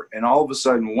Dipper, and all of a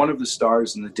sudden, one of the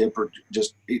stars in the Dipper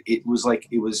just it was like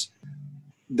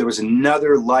there was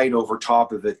another light over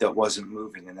top of it that wasn't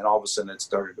moving, and then all of a sudden it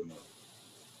started to move,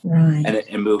 Right. and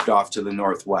it moved off to the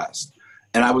northwest.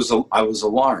 And I was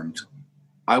alarmed.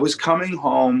 I was coming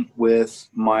home with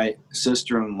my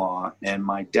sister-in-law, and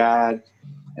my dad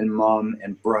and mom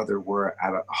and brother were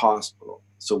at a hospital.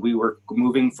 So we were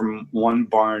moving from one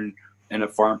barn and a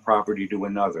farm property to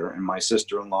another, and my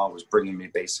sister-in-law was bringing me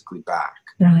basically back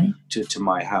Right. to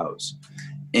my house.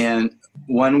 And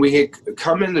when we had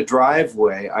come in the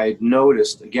driveway, I had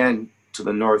noticed, again, to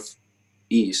the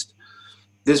northeast,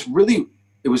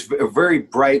 it was a very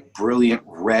bright, brilliant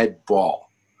red ball.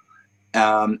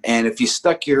 And if you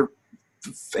stuck your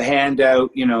hand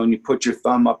out, and you put your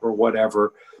thumb up or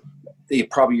whatever,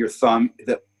 probably your thumb,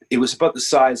 it was about the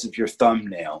size of your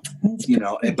thumbnail,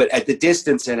 but at the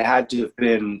distance, it had to have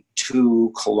been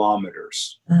 2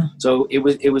 kilometers. Oh. So it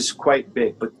was quite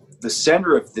big, but the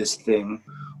center of this thing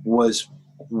was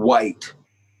white,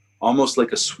 almost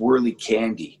like a swirly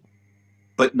candy,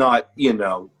 but not,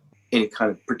 any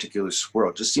kind of particular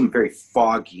swirl. It just seemed very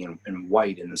foggy and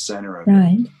white in the center of it.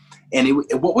 Right. And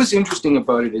what was interesting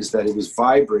about it is that it was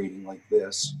vibrating like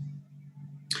this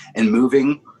and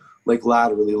moving like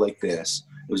laterally like this.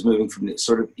 It was moving from the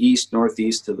sort of east,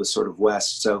 northeast to the sort of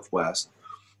west, southwest.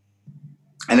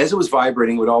 And as it was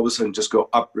vibrating, it would all of a sudden just go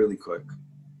up really quick.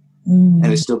 And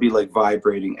it'd still be like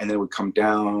vibrating, and then it would come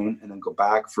down and then go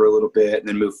back for a little bit and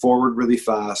then move forward really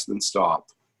fast, then stop.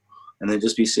 And then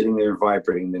just be sitting there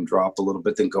vibrating, then drop a little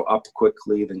bit, then go up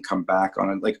quickly, then come back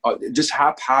on it. Like just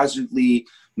haphazardly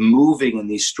moving in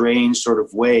these strange sort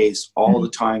of ways all the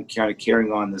time, kind of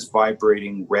carrying on this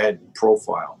vibrating red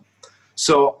profile.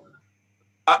 So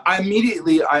I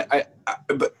immediately, I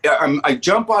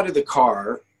jump out of the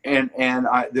car and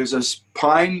there's a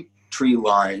pine tree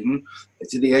line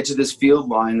to the edge of this field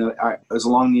line that is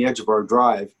along the edge of our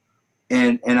drive.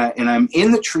 And I'm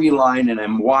in the tree line and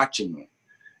I'm watching it.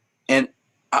 And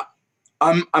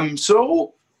I'm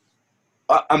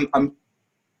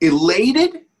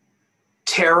elated,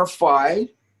 terrified,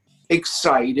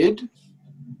 excited,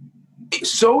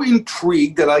 so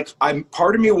intrigued that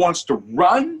part of me wants to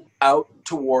run out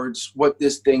towards what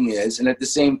this thing is, and at the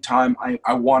same time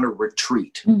I want to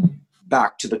retreat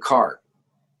back to the car.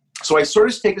 So I sort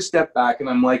of take a step back and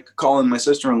I'm like calling my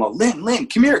sister-in-law, Lynn,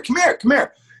 come here.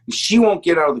 And she won't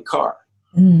get out of the car.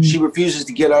 She refuses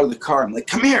to get out of the car. I'm like,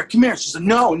 come here. She's like,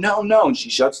 no. And she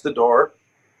shuts the door.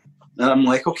 And I'm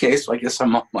like, okay, so I guess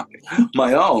I'm on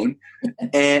my own.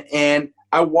 And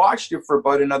I watched it for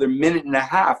about another minute and a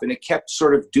half, and it kept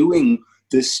sort of doing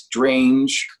this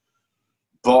strange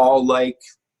ball-like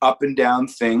up and down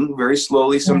thing, very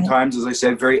slowly sometimes, as I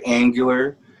said, very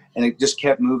angular. And it just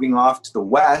kept moving off to the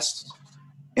west.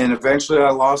 And eventually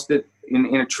I lost it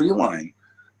in a tree line.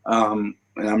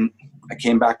 And I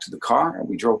came back to the car.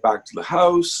 We drove back to the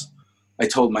house. I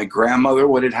told my grandmother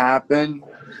what had happened.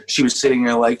 She was sitting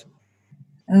there like,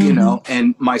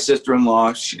 and my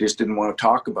sister-in-law, she just didn't want to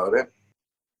talk about it.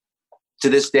 To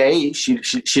this day,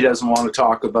 she doesn't want to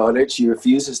talk about it. She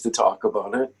refuses to talk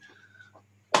about it.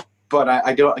 But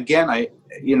I don't, again,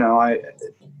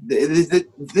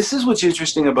 this is what's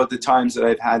interesting about the times that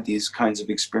I've had these kinds of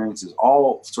experiences,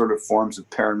 all sort of forms of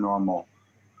paranormal,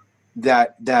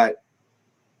 that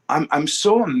I'm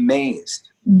so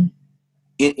amazed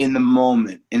in the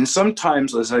moment. And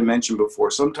sometimes, as I mentioned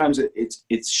before, sometimes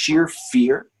it's sheer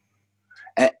fear.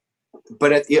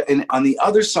 But on the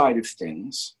other side of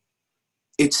things,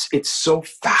 it's so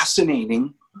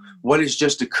fascinating what has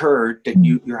just occurred that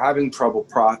you're having trouble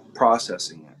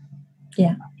processing it.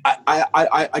 Yeah.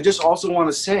 I just also want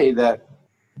to say that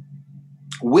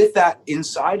with that,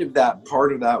 inside of that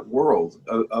part of that world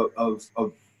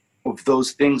of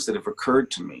those things that have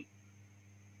occurred to me,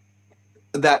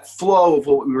 that flow of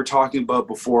what we were talking about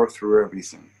before through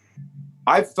everything,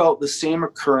 I've felt the same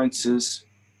occurrences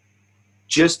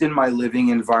just in my living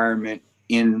environment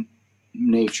in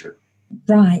nature.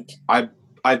 Right.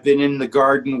 I've been in the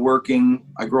garden working.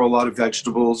 I grow a lot of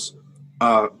vegetables.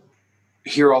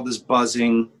 Hear all this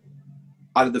buzzing.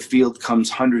 Out of the field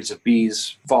comes hundreds of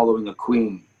bees following a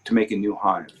queen to make a new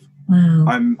hive. Wow.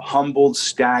 I'm humbled,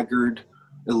 staggered,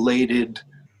 elated,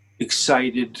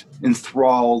 excited,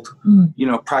 enthralled,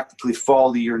 practically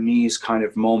fall to your knees kind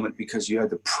of moment because you had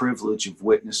the privilege of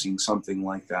witnessing something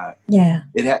like that. Yeah.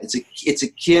 It's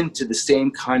akin to the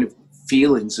same kind of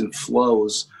feelings and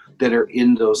flows that are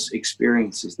in those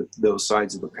experiences, those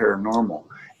sides of the paranormal.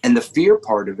 And the fear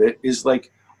part of it is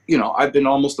like, I've been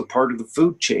almost a part of the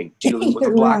food chain, dealing with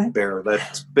a black bear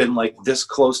that's been like this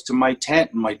close to my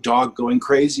tent, and my dog going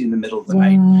crazy in the middle of the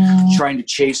night, trying to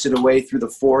chase it away through the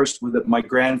forest with my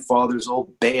grandfather's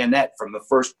old bayonet from the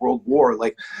First World War.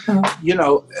 Like,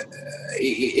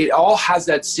 it all has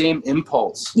that same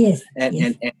impulse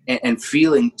and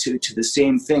feeling to the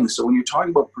same thing. So when you're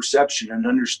talking about perception and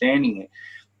understanding it,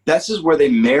 this is where they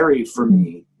marry for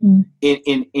me.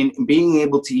 In being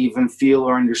able to even feel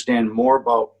or understand more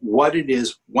about what it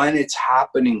is when it's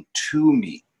happening to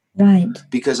me, right?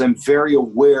 Because I'm very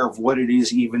aware of what it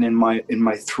is, even in my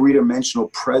three-dimensional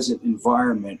present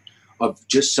environment, of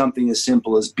just something as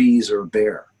simple as bees or a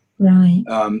bear, right?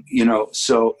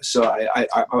 So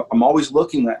I'm always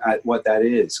looking at what that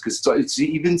is, because it's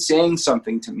even saying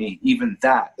something to me. Even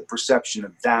that, the perception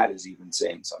of that is even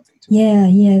saying something to me.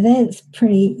 Yeah, that's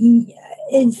pretty.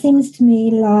 It seems to me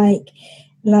like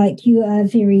you are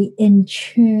very in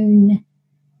tune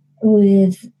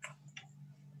with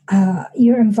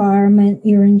your environment.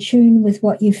 You're in tune with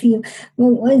what you feel.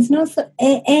 Well, it's not so,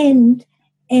 and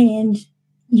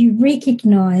you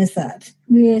recognize it,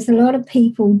 whereas a lot of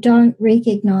people don't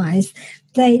recognize.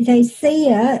 They see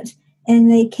it and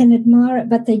they can admire it,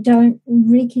 but they don't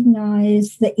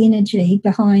recognize the energy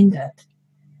behind it,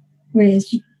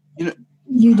 whereas you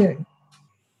do.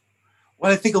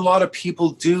 Well, I think a lot of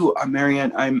people do,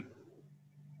 Marianne. I'm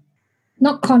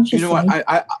not consciously.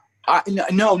 I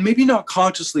no, maybe not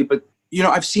consciously, but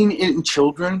I've seen it in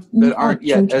children that aren't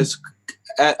yet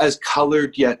as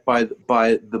colored yet by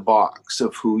the box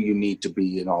of who you need to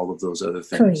be and all of those other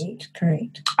things.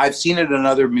 Correct. I've seen it in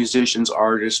other musicians,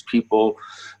 artists, people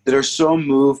that are so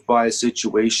moved by a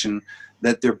situation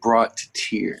that they're brought to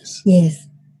tears. Yes.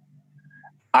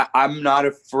 I'm not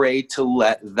afraid to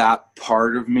let that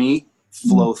part of me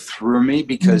flow through me,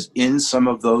 because in some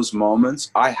of those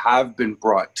moments I have been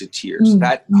brought to tears.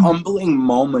 That humbling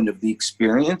moment of the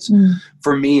experience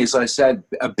for me, as I said,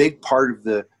 a big part of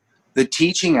the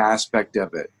teaching aspect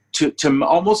of it. To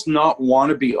almost not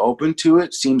want to be open to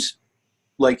it seems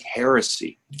like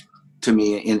heresy to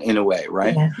me in a way,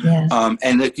 right? Yeah.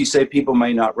 And like you say, people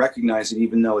might not recognize it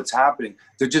even though it's happening.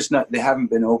 They're just not, they haven't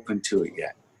been open to it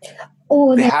yet.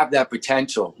 Or they have that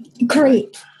potential.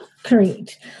 Correct.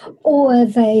 Or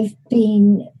they've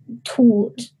been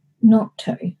taught not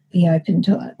to be open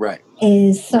to it. Right.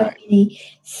 As so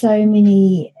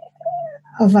many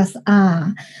of us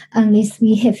are, unless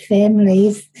we have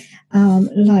families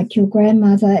like your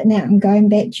grandmother. Now I'm going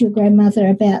back to your grandmother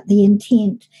about the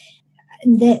intent.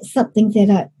 That's something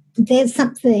that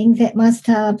my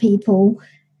star people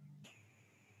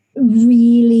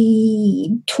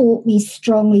really taught me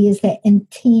strongly, is that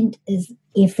intent is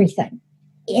everything.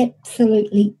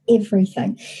 Absolutely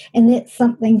everything. And that's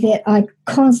something that I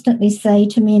constantly say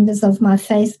to members of my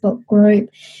Facebook group.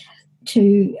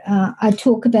 I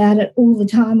talk about it all the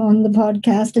time on the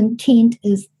podcast. Intent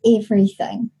is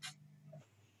everything.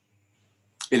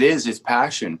 It is. It's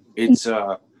passion. It's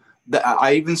I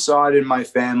even saw it in my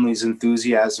family's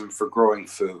enthusiasm for growing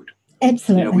food.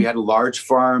 Absolutely. We had a large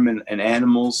farm and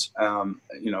animals,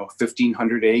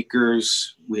 1,500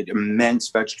 acres. We had immense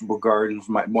vegetable gardens.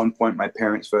 At one point, my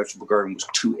parents' vegetable garden was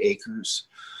 2 acres.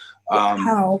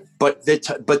 Wow. But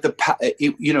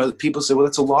people say, well,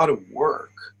 that's a lot of work.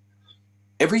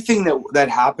 Everything that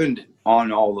happened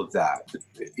on all of that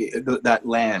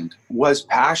land was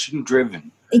passion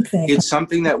driven. Exactly. It's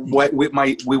something that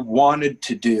we wanted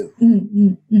to do.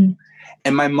 Mm-hmm.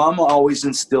 And my mom always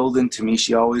instilled into me,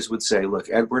 she always would say, look,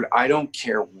 Edward, I don't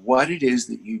care what it is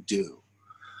that you do,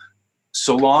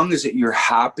 so long as you're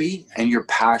happy and you're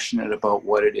passionate about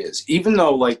what it is. Even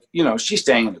though, she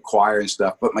sang in the choir and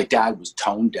stuff, but my dad was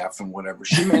tone deaf and whatever.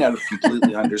 She may not have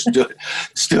completely understood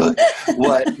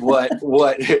what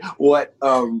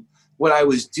I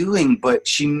was doing, but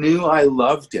she knew I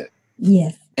loved it.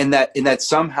 Yes. And that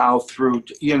somehow through,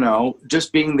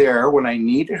 just being there when I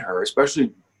needed her,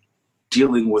 especially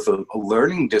dealing with a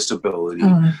learning disability.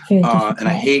 And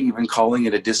I hate even calling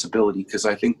it a disability, because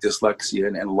I think dyslexia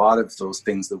and a lot of those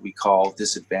things that we call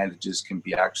disadvantages can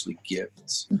be actually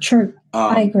gifts. True.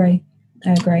 I agree.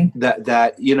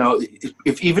 That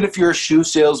even if you're a shoe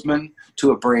salesman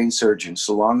to a brain surgeon,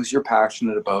 so long as you're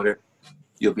passionate about it,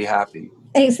 you'll be happy.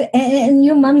 And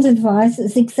your mum's advice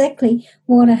is exactly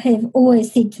what I have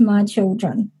always said to my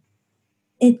children.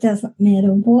 It doesn't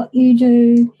matter what you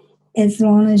do, as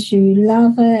long as you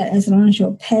love it, as long as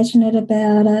you're passionate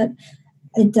about it.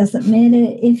 It doesn't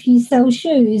matter if you sell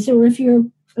shoes or if you're,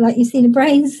 like you said, a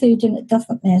brain surgeon. It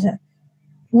doesn't matter.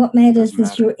 What matters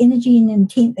is your energy and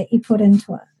intent that you put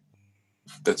into it.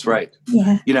 That's right.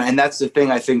 Yeah. You know, and that's the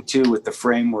thing I think too with the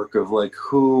framework of like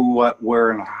who, what, where,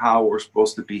 and how we're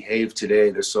supposed to behave today.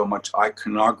 There's so much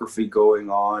iconography going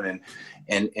on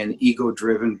and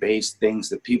ego-driven based things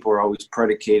that people are always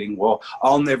predicating. Well,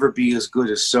 I'll never be as good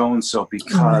as so-and-so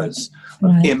because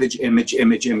Right. image, you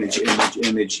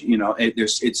know,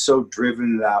 it's so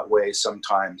driven that way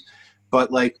sometimes.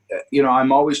 But like, you know,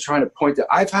 I'm always trying to point that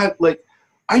I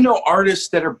know artists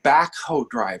that are backhoe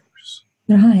drivers.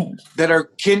 Right. That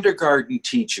are kindergarten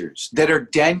teachers, that are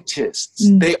dentists.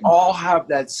 Mm-hmm. They all have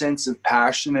that sense of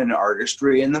passion and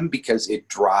artistry in them because it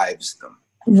drives them.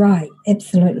 Right,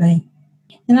 absolutely.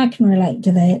 And I can relate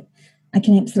to that. I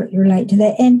can absolutely relate to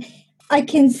that. And I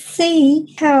can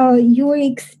see how your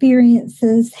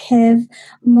experiences have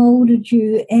molded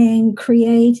you and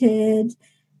created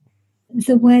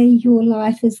the way your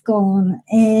life has gone.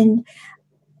 And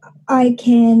I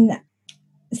can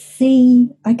see,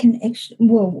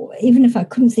 even if I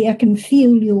couldn't see, I can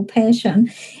feel your passion.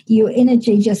 Your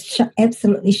energy just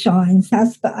absolutely shines.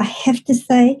 But I have to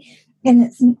say, and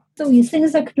it's so as soon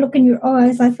as I could look in your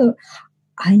eyes, I thought,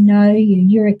 I know you.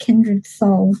 You're a kindred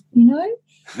soul, you know?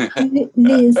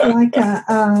 There's like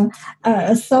a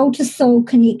soul-to-soul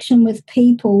connection with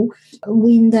people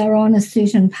when they're on a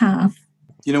certain path.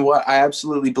 You know what? I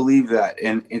absolutely believe that.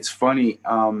 And it's funny.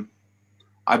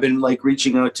 I've been like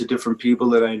reaching out to different people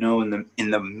that I know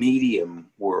in the medium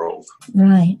world,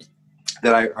 right?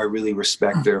 That I really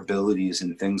respect their abilities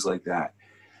and things like that.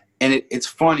 And it's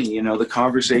funny, you know, the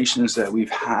conversations that we've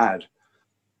had.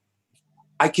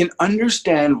 I can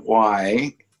understand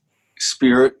why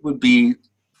Spirit would be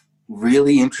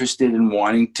really interested in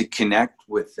wanting to connect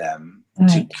with them,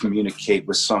 to communicate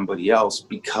with somebody else,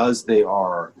 because they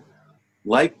are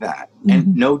like that,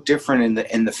 and no different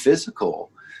in the physical.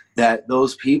 That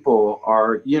those people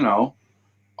are, you know,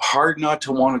 hard not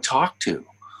to want to talk to.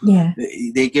 Yeah,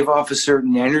 they give off a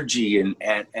certain energy and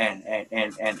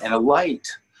a light.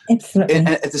 Absolutely. And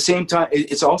at the same time,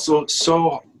 it's also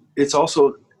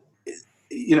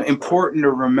you know, important to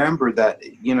remember that,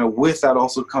 you know, with that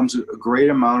also comes a great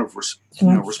amount of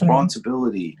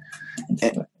responsibility,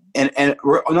 and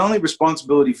not only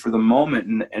responsibility for the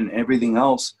moment and everything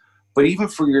else, but even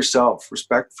for yourself,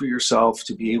 respect for yourself,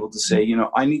 to be able to say, you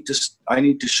know, I need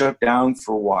to shut down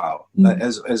for a while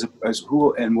as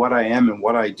who and what I am and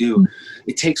what I do.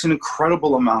 It takes an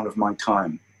incredible amount of my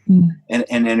time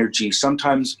and energy.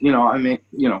 Sometimes, you know, I make,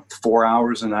 you know, 4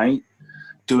 hours a night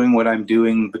doing what I'm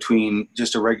doing between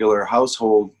just a regular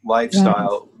household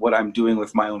lifestyle, what I'm doing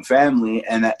with my own family,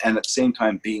 and at the same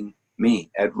time being me,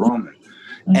 Ed Roman,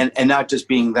 and not just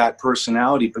being that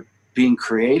personality, but being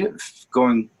creative,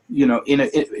 going, you know,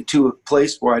 to a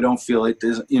place where I don't feel like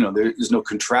there's, you know, there's no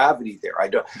contravity there. I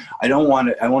don't want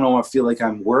to feel like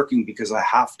I'm working because I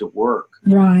have to work.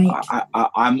 Right.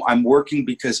 I'm working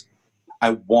because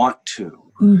I want to.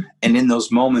 And in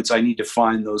those moments, I need to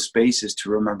find those spaces to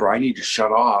remember I need to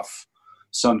shut off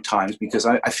sometimes, because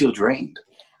I feel drained.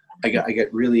 I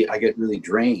get really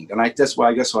drained. And that's why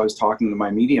I guess I was talking to my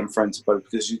medium friends about it,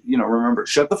 because, you know, remember,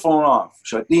 shut the phone off,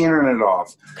 shut the internet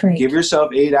off, give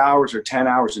yourself 8 hours or 10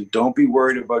 hours, and don't be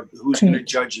worried about who's going to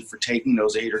judge you for taking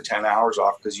those 8 or 10 hours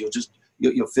off, because you'll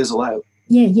fizzle out.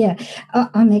 Yeah.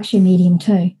 I'm actually medium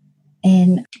too.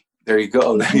 And there you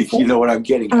go. You know what I'm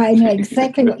getting at. I know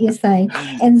exactly what you're saying.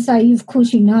 And so, of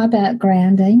course, you know about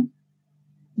grounding.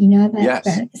 You know about yes.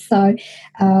 So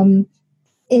I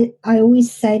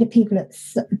always say to people,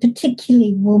 it's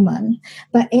particularly women,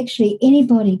 but actually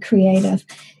anybody creative,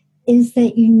 is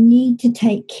that you need to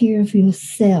take care of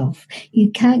yourself.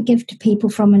 You can't give to people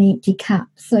from an empty cup.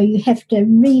 So you have to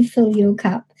refill your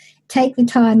cup. Take the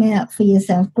time out for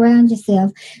yourself, ground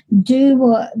yourself, do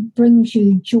what brings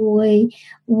you joy,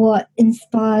 what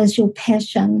inspires your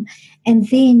passion, and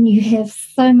then you have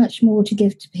so much more to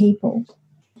give to people.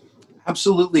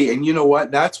 Absolutely. And you know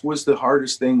what? That was the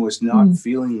hardest thing, was not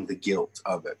feeling the guilt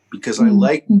of it, because I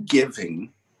like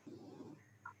giving.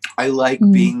 I like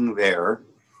being there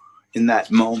in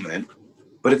that moment.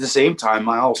 But at the same time,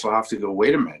 I also have to go,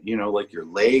 wait a minute, you know, like your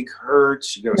leg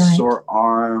hurts, you got a sore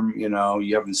arm, you know,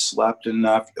 you haven't slept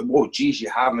enough. Oh, geez, you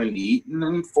haven't eaten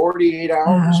in 48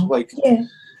 hours. Wow. Like,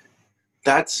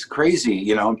 that's crazy,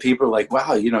 you know, and people are like,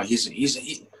 wow, you know,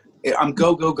 I'm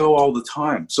go all the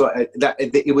time. So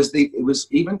it was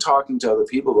even talking to other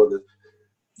people about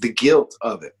the guilt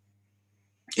of it.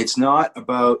 It's not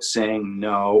about saying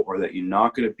no, or that you're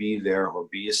not going to be there or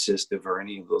be assistive or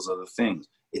any of those other things.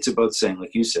 It's about saying,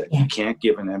 like you said, you can't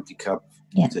give an empty cup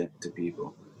to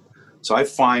people. So I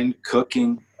find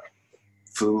cooking,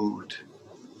 food,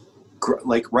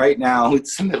 like right now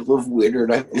it's the middle of winter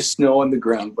and there's snow on the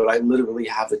ground, but I literally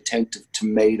have a tent of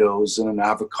tomatoes and an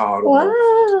avocado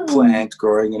plant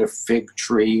growing in a fig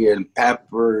tree and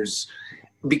peppers,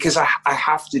 because I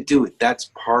have to do it.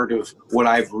 That's part of what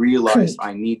I've realized.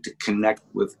 I need to connect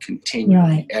with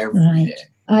continually every day.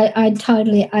 I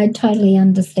totally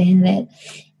understand that.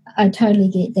 I totally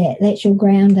get that. That's your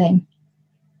grounding.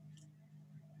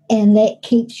 And that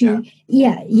keeps you,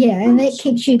 and that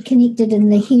keeps you connected in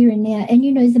the here and now. And,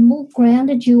 you know, the more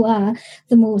grounded you are,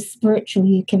 the more spiritual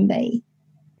you can be,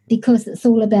 because it's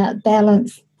all about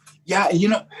balance. Yeah, you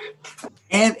know,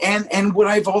 and what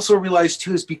I've also realized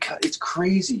too is, because it's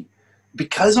crazy,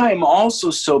 because I'm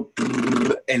also so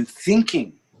and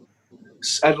thinking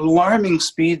at alarming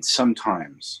speeds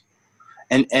sometimes.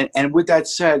 And with that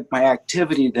said, my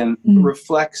activity then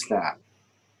reflects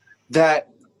that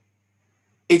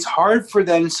it's hard for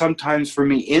then sometimes for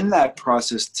me in that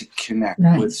process to connect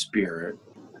with spirit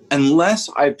unless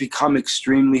I've become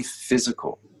extremely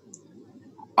physical.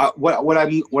 What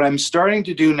I'm starting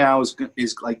to do now is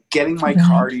like getting my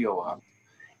cardio up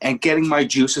and getting my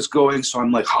juices going. So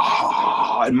I'm like,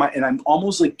 and I'm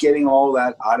almost like getting all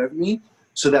that out of me,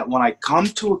 so that when I come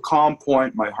to a calm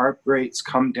point, my heart rates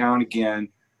come down again.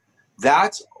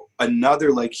 That's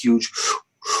another like huge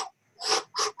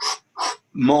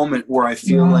moment where I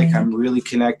feel like I'm really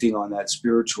connecting on that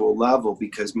spiritual level,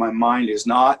 because my mind is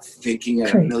not thinking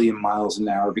at a million miles an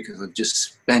hour because I've just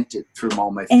spent it through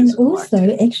all my physical And also,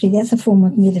 activity. actually, that's a form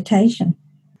of meditation.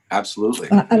 Absolutely.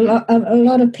 A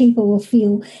lot of people will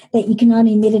feel that you can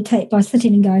only meditate by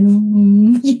sitting and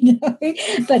going, you know,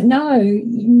 but no,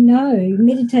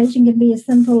 meditation can be as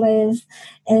simple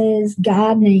as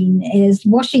gardening, as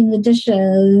washing the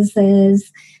dishes,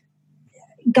 as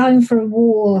going for a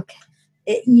walk.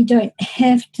 You don't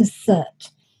have to sit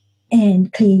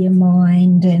and clear your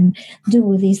mind and do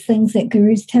all these things that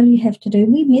gurus tell you have to do.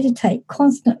 We meditate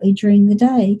constantly during the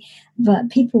day, but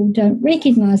people don't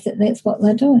recognize that that's what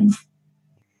they're doing.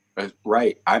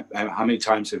 Right. How many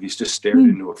times have you just stared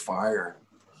into a fire?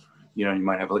 You know, you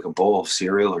might have like a bowl of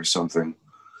cereal or something,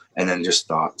 and then just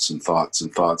thoughts and thoughts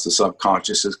and thoughts. The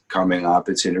subconscious is coming up,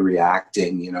 it's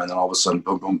interreacting, you know, and then all of a sudden,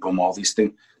 boom, boom, boom, all these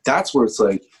things. That's where it's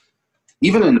like,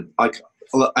 even in like,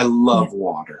 I love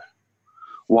water.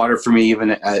 Water for me,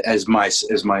 even as my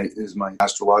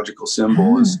astrological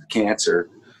symbol is Cancer,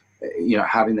 you know,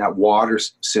 having that water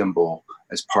symbol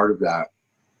as part of that.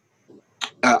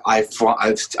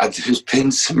 There's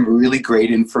been some really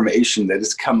great information that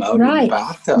has come out in the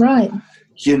bathtub,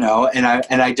 you know, and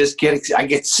I just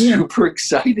get super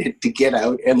excited to get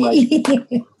out and like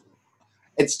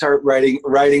and start writing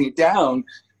it down,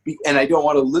 and I don't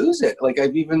want to lose it. Like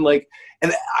I've even like,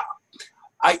 and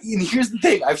here's the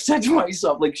thing, I've said to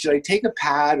myself, like, should I take a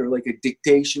pad or like a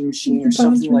dictation machine or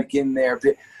something like in there?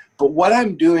 But what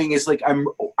I'm doing is like,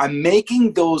 I'm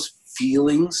making those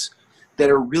feelings that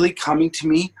are really coming to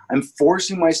me, I'm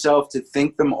forcing myself to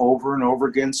think them over and over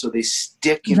again so they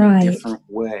stick in a different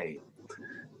way.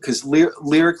 Because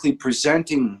lyrically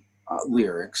presenting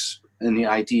lyrics and the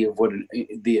idea of what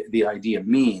the idea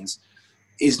means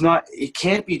is not, it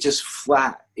can't be just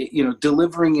flat. You know,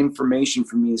 delivering information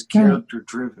for me is character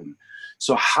driven.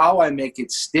 So how I make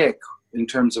it stick in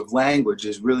terms of language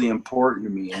is really important to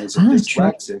me. And as a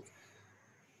dyslexic,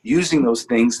 using those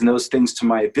things to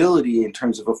my ability in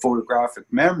terms of a photographic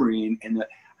memory, and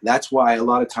that's why a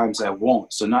lot of times I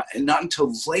won't. So not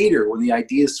until later, when the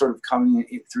idea is sort of coming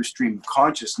in through stream of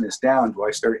consciousness down, do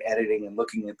I start editing and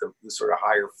looking at the sort of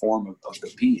higher form of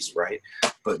the piece, right?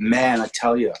 But man, I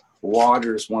tell you,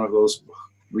 water is one of those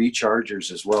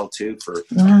rechargers as well too for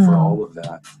all of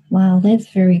that. Wow, that's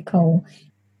very cool.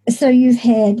 So you've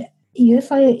had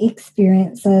UFO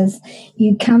experiences.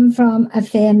 You come from a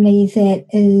family that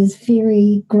is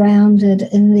very grounded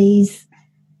in these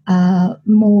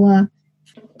more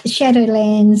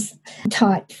Shadowlands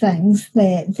type things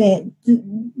that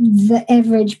the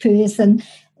average person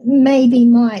maybe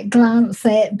might glance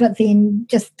at, but then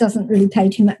just doesn't really pay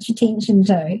too much attention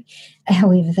to.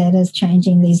 However, that is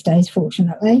changing these days,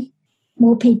 fortunately.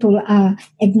 More people are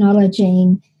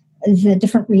acknowledging the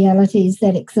different realities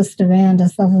that exist around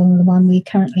us other than the one we're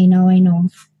currently knowing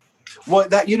of. Well,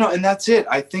 that, you know, and that's it.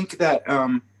 I think that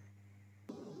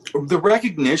the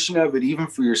recognition of it, even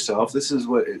for yourself, this is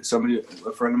what a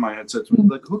friend of mine had said to me,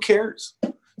 like, who cares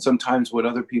sometimes what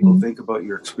other people think about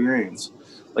your experience?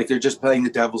 Like, they're just playing the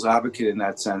devil's advocate in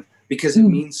that sense, because it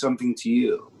means something to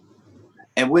you.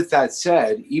 And with that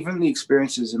said, even the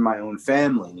experiences in my own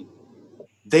family,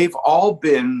 they've all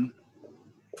been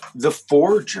the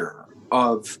forger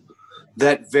of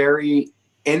that very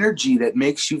energy that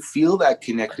makes you feel that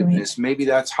connectiveness. Correct. Maybe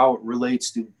that's how it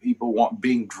relates to people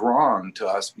being drawn to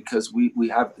us, because we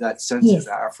have that sense Yes.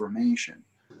 of affirmation.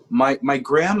 My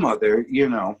grandmother, you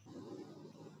know,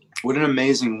 what an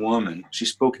amazing woman. She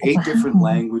spoke 8 different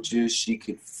languages. She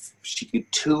could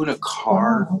tune a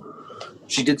car. Wow.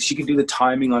 She could do the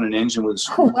timing on an engine with a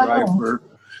screwdriver.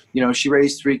 You know, she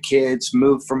raised 3 kids,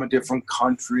 moved from a different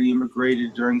country,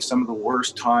 immigrated during some of the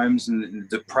worst times in the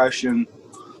Depression,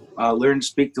 learned to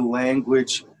speak the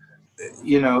language,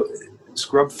 you know,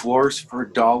 scrubbed floors for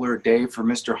 $1 a day for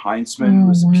Mr. Heinzman, who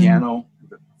was a piano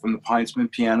from the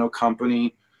Heinzman Piano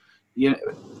Company. You know,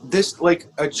 this, like,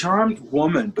 a charmed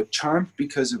woman, but charmed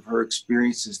because of her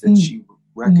experiences that she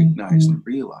recognized and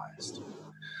realized.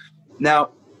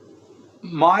 Now,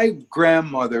 my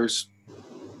grandmother's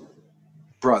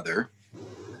brother,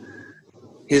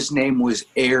 his name was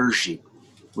Erzy,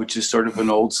 which is sort of an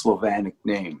old Slavonic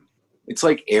name. It's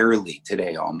like Early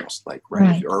today, almost like,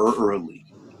 right? Or early.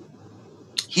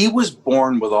 He was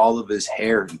born with all of his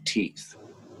hair and teeth.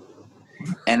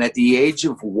 And at the age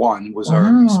of 1 was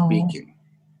already speaking.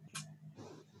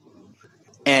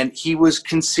 And he was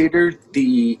considered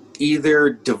the either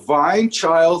divine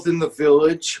child in the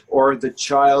village or the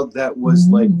child that was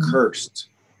like cursed.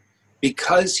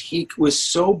 Because he was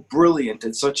so brilliant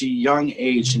at such a young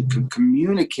age and could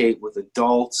communicate with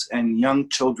adults and young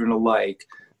children alike,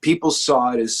 people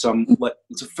saw it as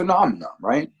it's a phenomenon,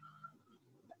 right?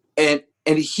 And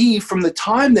he, from the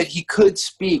time that he could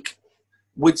speak,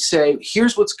 would say,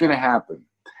 here's what's going to happen.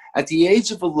 At the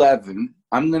age of 11,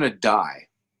 I'm going to die.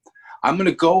 I'm going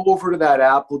to go over to that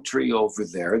apple tree over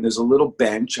there. There's a little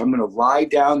bench. I'm going to lie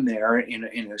down there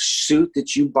in a suit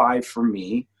that you buy for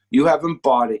me. You haven't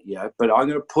bought it yet, but I'm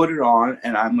going to put it on,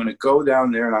 and I'm going to go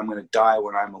down there, and I'm going to die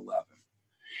when I'm 11.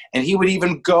 And he would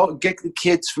even go get the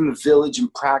kids from the village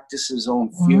and practice his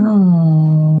own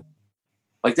funeral.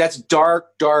 Like, that's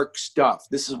dark, dark stuff.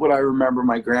 This is what I remember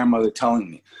my grandmother telling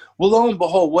me. Well, lo and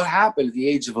behold, what happened at the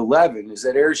age of 11 is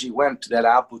that Erzy went to that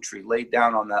apple tree, laid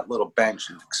down on that little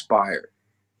bench, and expired.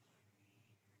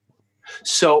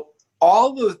 So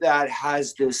all of that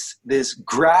has this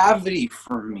gravity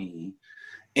for me.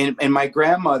 And my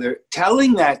grandmother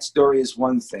telling that story is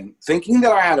one thing. Thinking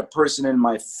that I had a person in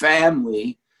my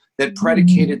family that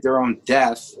predicated their own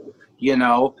death, you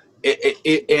know,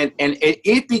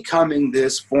 it becoming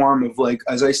this form of, like,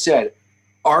 as I said,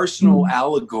 arsenal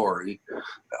allegory,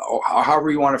 or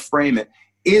however you want to frame it,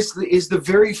 is the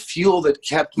very fuel that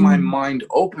kept my mind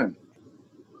open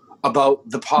about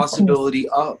the possibility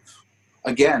of,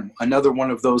 again, another one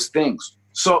of those things.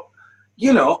 So,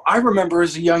 you know, I remember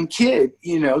as a young kid,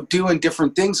 you know, doing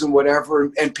different things and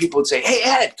whatever, and people would say, hey,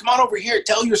 Ed, come on over here,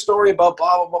 tell your story about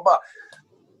blah, blah, blah, blah.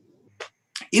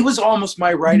 It was almost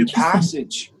my rite of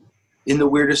passage in the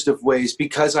weirdest of ways,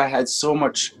 because I had so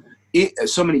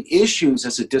many issues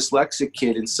as a dyslexic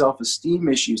kid and self-esteem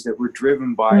issues that were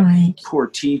driven by poor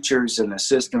teachers and a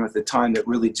system at the time that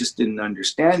really just didn't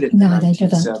understand it in the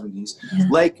 1970s. Yeah.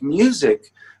 Like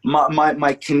music,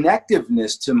 my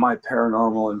connectiveness to my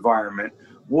paranormal environment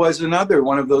was another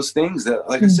one of those things that,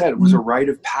 like I said, was a rite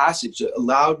of passage. It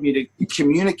allowed me to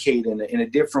communicate in a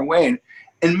different way.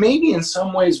 And maybe in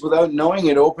some ways, without knowing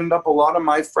it, opened up a lot of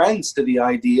my friends to the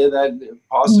idea that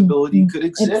possibility could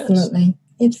exist.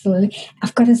 Absolutely.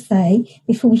 I've got to say,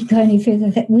 before we go any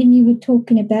further, that when you were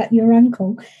talking about your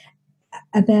uncle,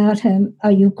 about him,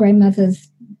 your grandmother's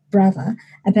brother,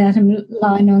 about him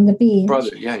lying on the bed.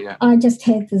 Brother, yeah. I just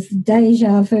had this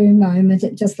deja vu moment.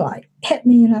 It just like hit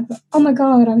me, and I thought, oh my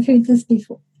God, I've heard this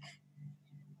before.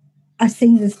 I've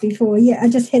seen this before. Yeah, I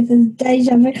just had this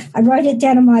deja vu. I wrote it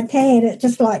down on my pad. It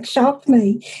just like shocked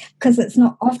me, because it's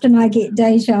not often I get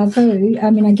deja vu.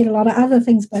 I mean, I get a lot of other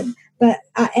things, but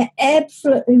I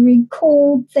absolutely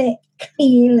recalled that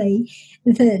clearly,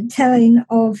 the telling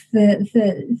of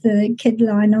the kid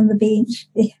lying on the bench.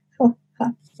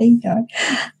 There you go.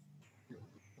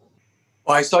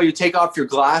 Well, I saw you take off your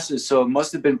glasses, so it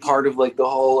must have been part of, like, the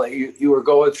whole, you were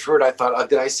going through it. I thought,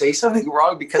 did I say something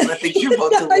wrong? Because I think you're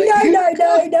about to... No.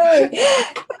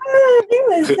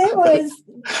 That was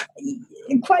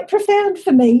quite profound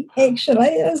for me, actually.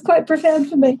 It was quite profound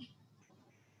for me.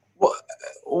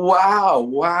 Wow.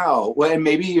 Well, and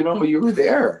maybe, you know, you were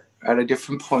there at a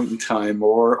different point in time,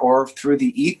 or through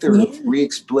the ether of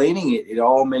re-explaining it. It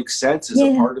all makes sense as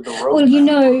a part of the road. Well, you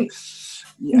know...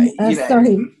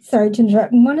 sorry to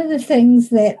interrupt. One of the things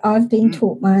that I've been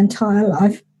taught my entire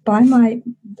life by my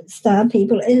star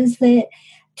people is that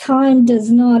time does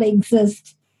not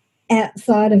exist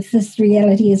outside of this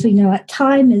reality as we know it.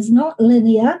 Time is not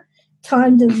linear.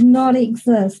 time does not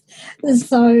exist.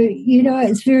 So,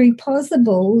 it's very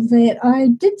possible that I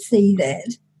did see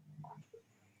that.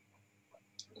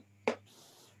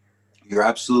 You're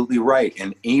absolutely right.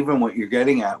 And even what you're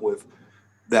getting at with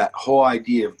that whole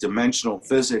idea of dimensional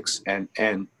physics and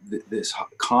this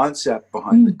concept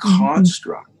behind the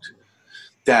construct,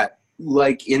 that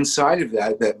like inside of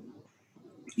that,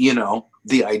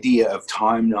 the idea of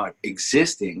time not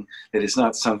existing, that it's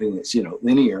not something that's,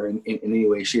 linear in any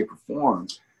way, shape, or form,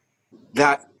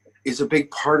 that is a big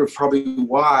part of probably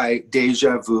why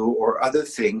deja vu or other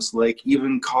things, like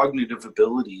even cognitive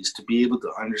abilities to be able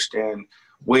to understand,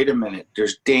 wait a minute,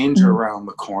 there's danger around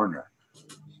the corner.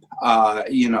 How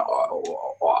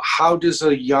does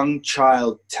a young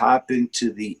child tap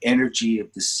into the energy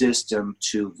of the system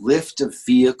to lift a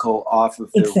vehicle off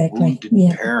of their wounded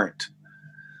parent?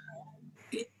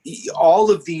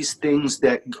 All of these things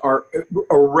that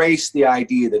erase the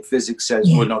idea that physics says,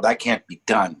 well, no, that can't be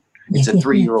done. It's a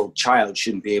 3-year-old child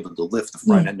shouldn't be able to lift the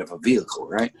front end of a vehicle,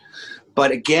 right?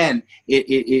 But again, it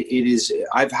is,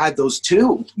 I've had those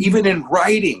too, even in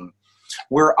writing,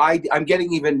 where I'm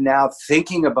getting, even now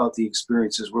thinking about the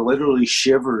experiences where literally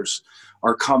shivers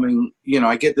are coming,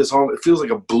 I get this it feels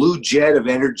like a blue jet of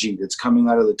energy that's coming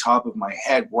out of the top of my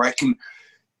head, where I can,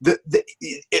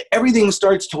 everything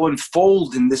starts to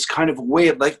unfold in this kind of way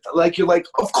of like you're like,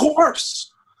 of course,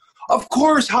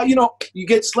 how, you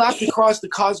get slapped across the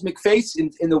cosmic face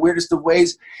in the weirdest of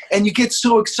ways, and you get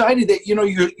so excited that,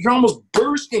 you're almost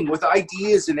bursting with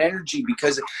ideas and energy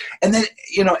and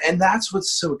that's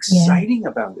what's so exciting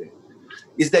about it,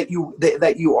 is that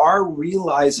you are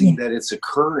realizing that it's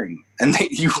occurring, and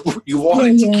that you want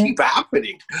it to keep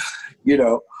happening,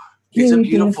 It's Very a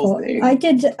beautiful thing. I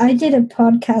did a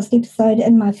podcast episode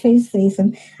in my first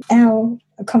season. Our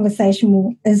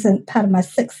conversation isn't part of my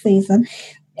 6th season.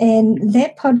 And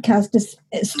that podcast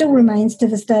still remains to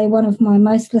this day one of my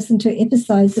most listened to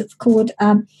episodes. It's called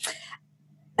A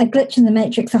Glitch in the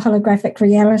Matrix, a Holographic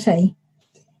Reality.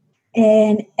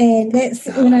 And that's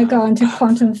when I go into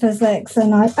quantum physics.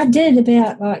 And I did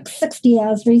about 60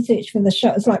 hours research for the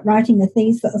show. It's like writing a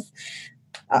thesis,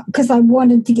 because I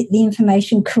wanted to get the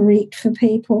information correct for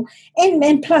people.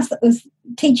 And plus it was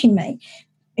teaching me.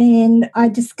 And I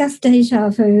discussed deja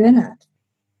vu in it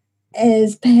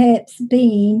as perhaps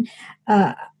being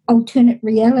alternate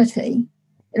reality,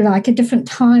 like a different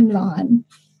timeline.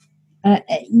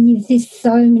 There's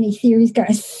so many theories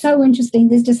going. It's so interesting.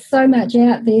 There's just so much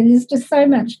out there. There's just so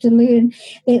much to learn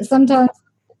that sometimes.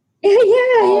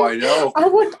 I know.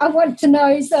 I want to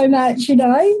know so much.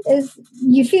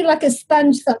 You feel like a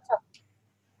sponge sometimes.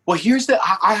 Well,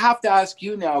 I have to ask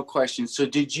you now a question. So,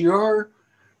 did your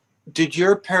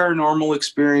paranormal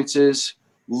experiences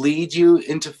lead you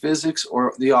into physics,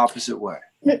 or the opposite way?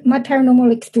 My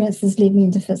paranormal experiences led me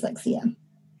into physics, yeah.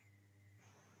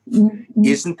 Mm-hmm.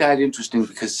 Isn't that interesting?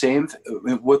 Because same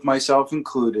with myself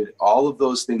included, all of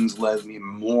those things led me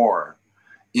more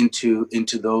into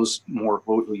those more,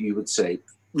 what you would say,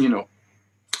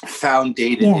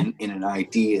 founded in an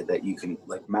idea that you can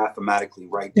like mathematically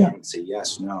write down and say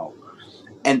yes, no.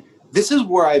 And this is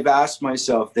where I've asked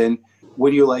myself then,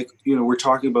 when you're like, we're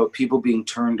talking about people being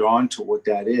turned on to what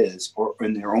that is, or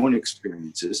in their own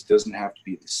experiences, doesn't have to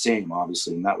be the same,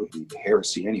 obviously, and that would be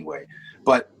heresy anyway.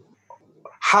 But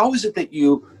how is it that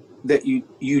you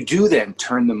do then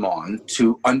turn them on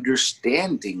to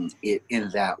understanding it in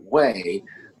that way?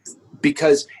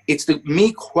 Because it's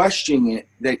me questioning it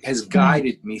that has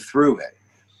guided me through it.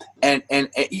 And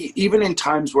even in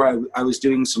times where I was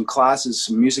doing some classes,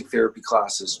 some music therapy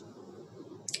classes,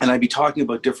 and I'd be talking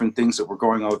about different things that were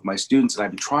going on with my students, and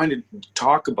I'd be trying to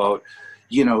talk about,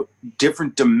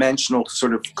 different dimensional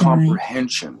sort of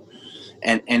comprehension,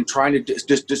 and trying to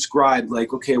just describe,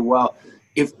 like, okay, well,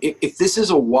 if this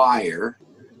is a wire,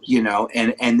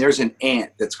 and there's an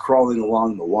ant that's crawling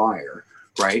along the wire,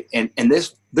 right, and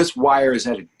this wire is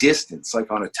at a distance,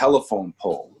 like on a telephone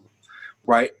pole,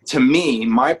 right? To me,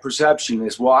 my perception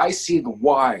is, well, I see the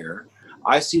wire.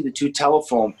 I see the 2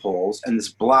 telephone poles and this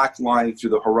black line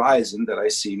through the horizon that I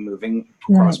see moving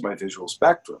across my visual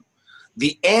spectrum.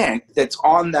 The ant that's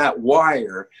on that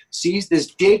wire sees this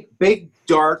big,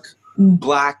 dark,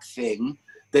 black thing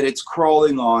that it's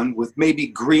crawling on, with maybe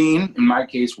green, in my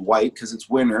case, white, because it's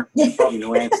winter. There's probably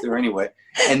no ants there anyway.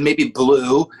 And maybe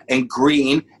blue and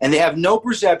green. And they have no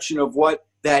perception of what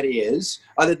that is,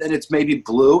 other than it's maybe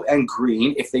blue and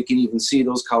green, if they can even see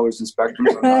those colors and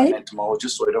spectrums. I'm not an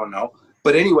entomologist, so I don't know.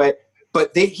 But anyway,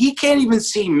 he can't even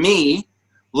see me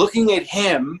looking at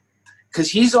him,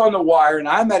 because he's on the wire and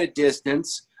I'm at a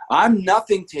distance. I'm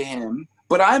nothing to him,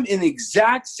 but I'm in the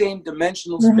exact same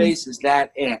dimensional space as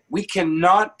that ant. We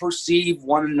cannot perceive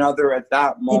one another at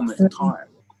that moment in time.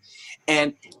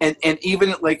 And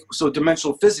even like, so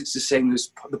dimensional physics is saying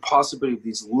there's the possibility of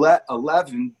these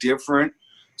 11 different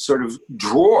sort of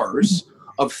drawers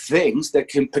of things that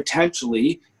can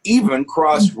potentially even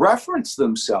cross-reference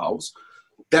themselves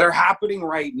that are happening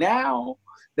right now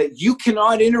that you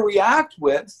cannot interact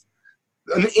with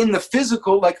in the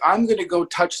physical. Like, I'm going to go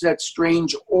touch that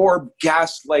strange orb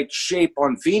gas-like shape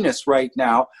on Venus right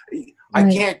now. I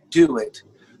can't do it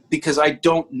because I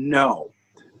don't know.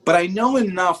 But I know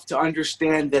enough to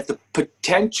understand that the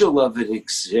potential of it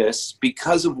exists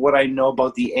because of what I know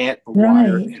about the ant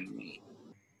wire in me.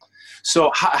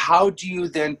 So how do you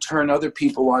then turn other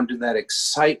people onto that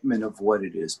excitement of what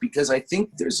it is? Because I think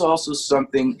there's also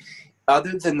something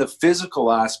other than the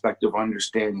physical aspect of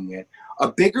understanding it,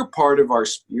 a bigger part of our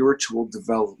spiritual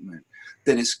development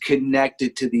that is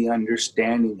connected to the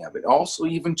understanding of it. Also,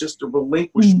 even just a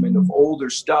relinquishment of older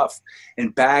stuff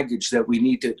and baggage that we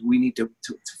need to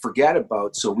forget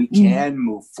about so we can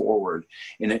move forward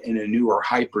in a newer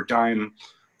hyperdime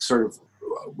sort of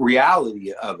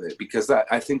reality of it. Because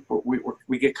I think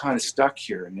we get kind of stuck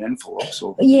here in envelopes.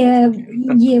 Yeah,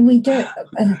 we do.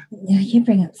 You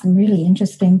bring up some really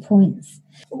interesting points.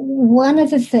 One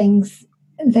of the things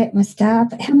that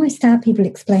how my star people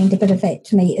explained a bit of that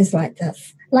to me is like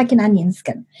this, like an onion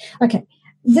skin. Okay,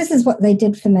 this is what they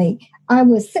did for me. I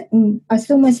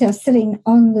saw myself sitting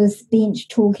on this bench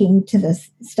talking to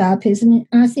this star person,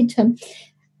 and I said to him,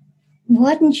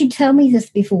 why didn't you tell me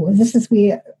this before? This is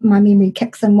where my memory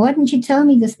kicks in. Why didn't you tell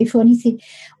me this before? And he said,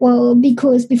 well,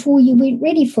 because before you weren't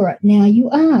ready for it, now you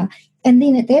are. And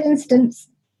then at that instance,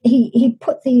 he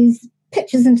put these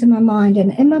pictures into my mind,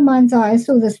 and in my mind's eye I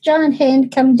saw this giant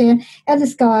hand come down out of the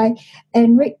sky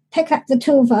and pick up the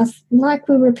two of us like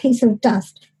we were a piece of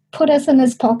dust, put us in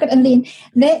his pocket, and then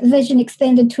that vision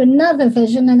expanded to another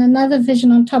vision and another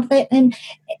vision on top of that. And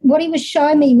what he was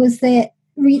showing me was that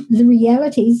the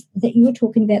realities that you were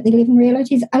talking about, the 11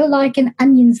 realities, are like an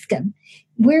onion skin.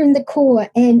 We're in the core,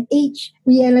 and each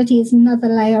reality is another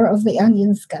layer of the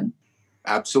onion skin.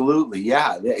 Absolutely,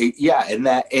 yeah,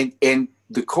 and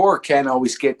the core can't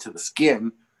always get to the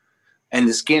skin, and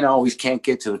the skin always can't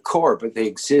get to the core, but they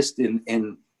exist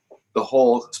in the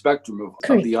whole spectrum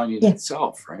of the onion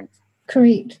itself, right?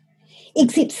 Correct.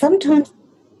 Except sometimes.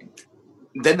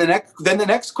 Then the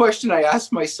next question I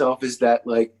ask myself is that,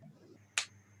 like,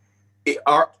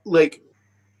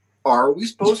 are we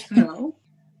supposed to know?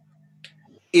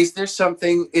 Is there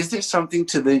something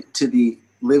to the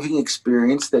living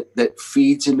experience that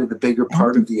feeds into the bigger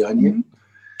part of the onion?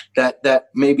 That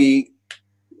maybe,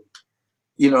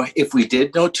 if we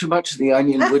did know too much, the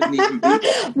onion wouldn't even be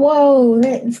there. Whoa,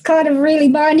 that's kind of really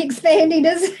mind expanding,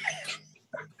 isn't it?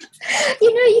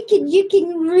 You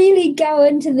can really go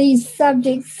into these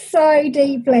subjects so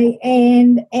deeply,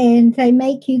 and they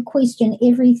make you question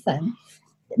everything.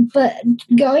 But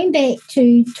going back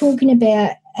to talking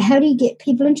about how do you get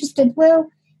people interested,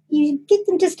 well, you get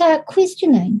them to start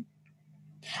questioning.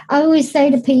 I always say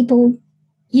to people,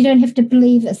 you don't have to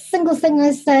believe a single thing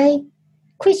I say.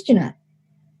 Question it.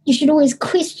 You should always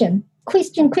question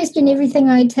everything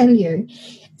I tell you.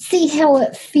 See how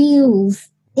it feels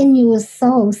in your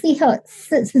soul. See how it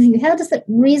sits with you. How does it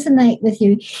resonate with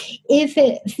you? If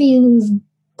it feels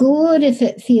good, if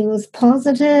it feels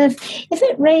positive, if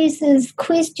it raises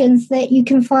questions that you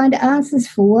can find answers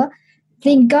for,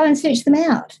 then go and search them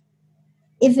out.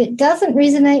 If it doesn't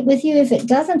resonate with you, if it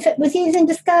doesn't fit with you, then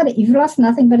discard it. You've lost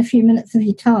nothing but a few minutes of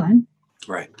your time.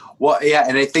 Right. Well, yeah,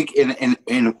 and I think in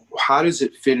how does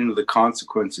it fit into the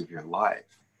consequence of your life?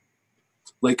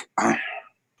 Like,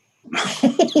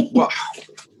 well,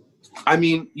 I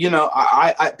mean,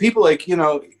 I people like,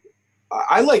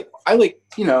 I like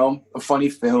a funny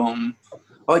film.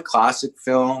 I like classic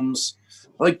films.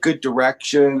 I like good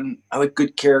direction. I like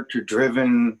good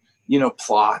character-driven,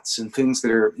 plots and things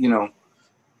that are,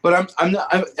 But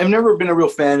I've never been a real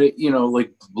fan of,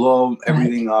 like blow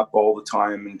everything up all the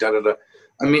time and da da da.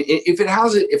 I mean, if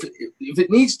it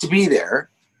needs to be there,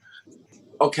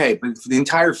 okay. But if the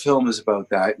entire film is about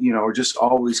that, or just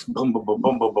always boom boom boom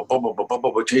boom boom boom boom boom boom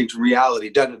boom change reality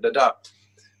da da da da.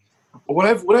 What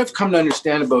I've come to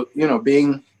understand about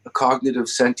being a cognitive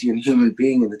sentient human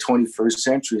being in the 21st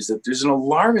century is that there's an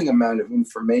alarming amount of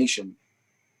information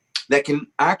that can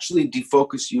actually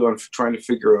defocus you on trying to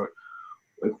figure out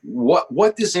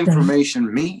what this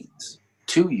information means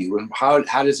to you and how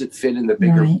does it fit in the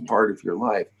bigger part of your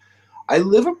life. I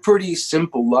live a pretty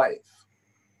simple life.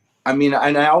 I mean,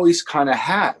 and I always kind of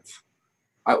have.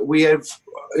 We have,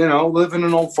 live in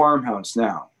an old farmhouse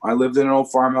now. I lived in an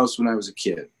old farmhouse when I was a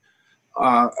kid.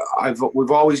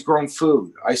 We've always grown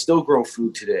food. I still grow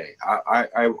food today.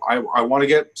 I want to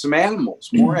get some animals,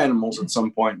 more animals at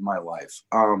some point in my life.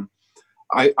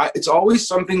 It's always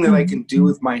something that I can do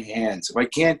with my hands. If I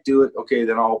can't do it, okay,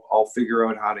 then I'll figure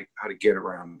out how to get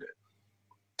around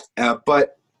it.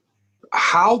 But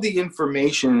how the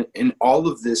information in all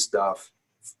of this stuff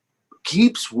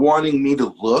keeps wanting me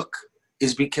to look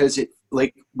is because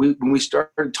when we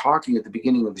started talking at the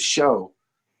beginning of the show,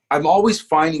 I'm always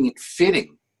finding it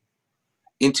fitting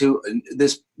into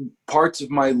this parts of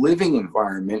my living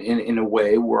environment in a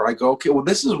way where I go, okay, well,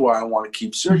 this is why I want to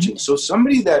keep searching. So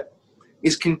somebody that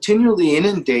is continually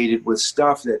inundated with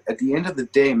stuff that at the end of the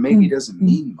day maybe doesn't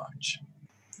mean much,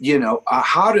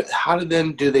 how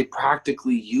do they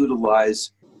practically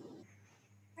utilize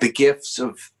the gifts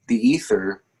of the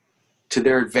ether to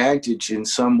their advantage in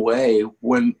some way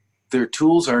when their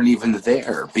tools aren't even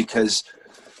there? Because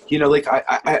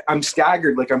I'm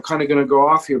staggered. Like, I'm kind of going to go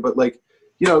off here, but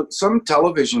some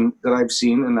television that I've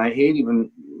seen, and I hate even,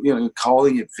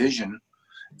 calling it vision,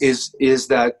 is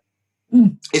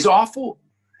awful.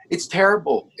 It's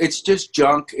terrible. It's just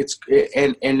junk.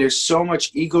 And there's so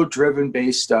much ego-driven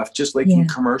based stuff, just like in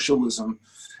commercialism.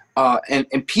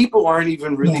 And people aren't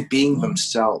even really being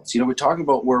themselves. We're talking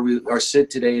about where we are sit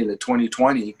today in the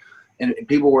 2020, and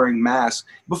people wearing masks.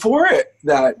 Before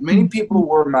that, many people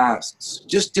wore masks,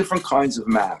 just different kinds of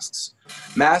masks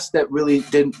that really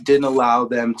didn't allow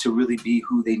them to really be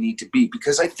who they need to be.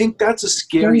 Because I think that's a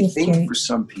scary thing for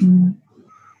some people.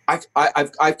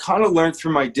 I've kind of learned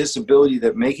through my disability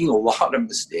that making a lot of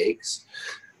mistakes,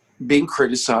 being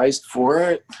criticized for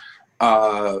it,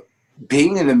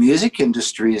 being in the music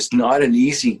industry is not an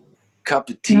easy cup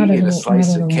of tea and a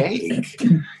slice of cake.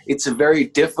 It's a very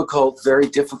difficult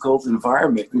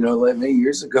environment. Like many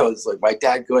years ago, it's like my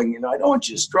dad going, I don't want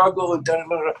you to struggle and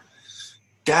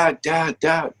dad.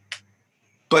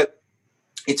 But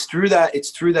it's through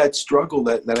that struggle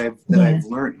that I've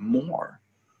learned more.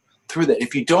 Through that,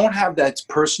 if you don't have that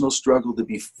personal struggle to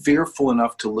be fearful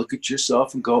enough to look at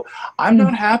yourself and go, I'm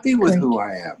not happy with who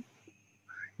I am.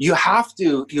 You have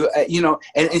to,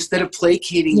 and instead of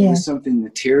placating with something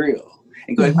material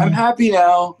and going, I'm happy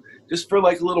now, just for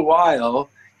like a little while,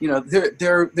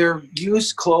 they're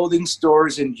used clothing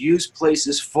stores and used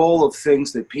places full of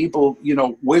things that people,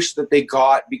 wish that they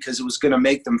got because it was going to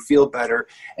make them feel better.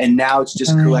 And now it's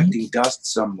just collecting dust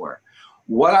somewhere.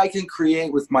 What I can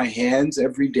create with my hands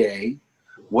every day,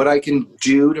 what I can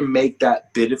do to make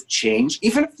that bit of change,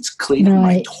 even if it's cleaning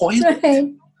my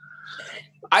toilet.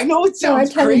 I know it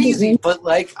sounds crazy, but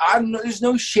there's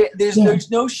no shame. There's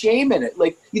no shame in it.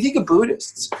 Like, you think of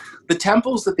Buddhists, the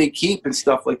temples that they keep and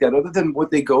stuff like that, other than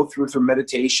what they go through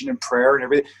meditation and prayer and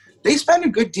everything, they spend a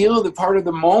good deal of the part of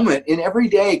the moment in every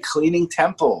day cleaning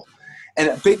temple. And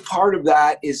a big part of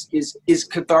that is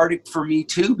cathartic for me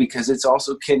too, because it's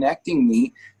also connecting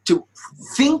me to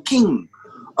thinking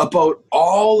about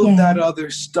all of that other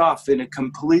stuff in a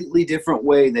completely different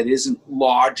way that isn't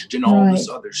lodged in all this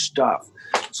other stuff.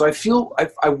 So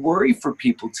I worry for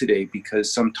people today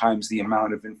because sometimes the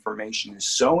amount of information is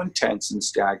so intense and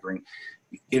staggering,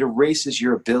 it erases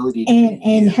your ability to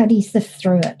and how do you sift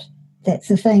through it? That's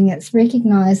the thing. It's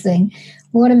recognizing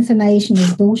what information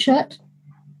is bullshit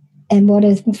and what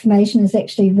information is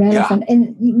actually relevant. Yeah.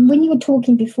 And when you were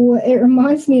talking before, it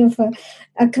reminds me of a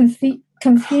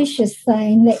Confucius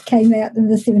saying that came out in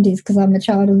the 70s, because I'm a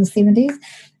child of the 70s.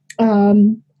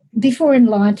 Before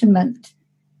Enlightenment,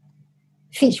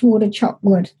 fetch water, chop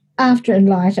wood. After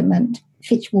Enlightenment,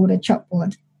 fetch water, chop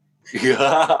wood. Yeah,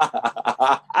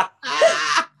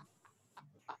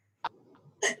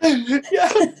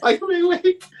 I mean,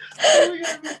 wait.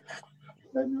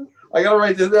 I gotta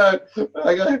write this down.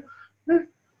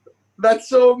 That's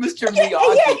so Mr.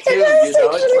 Miyagi too.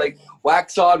 It's like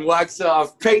wax on, wax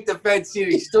off, paint the fence.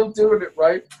 He's still doing it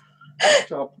right.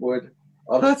 Chop wood.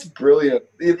 Oh, that's brilliant.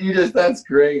 That's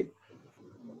great.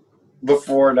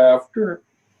 Before and after.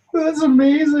 That's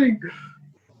amazing.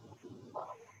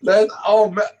 That's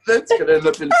gonna end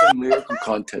up in some lyrical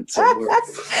content somewhere.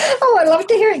 Oh, I'd love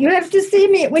to hear it. You have to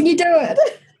send me it when you do it.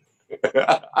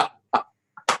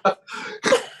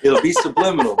 It'll be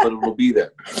subliminal, but it'll be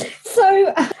there.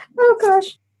 So, oh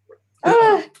gosh.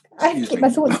 I have to get my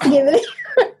thoughts together.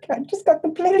 I just got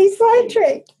completely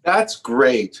sidetracked. That's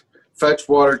great. Fetch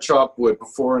water, chop wood.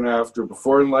 Before and after.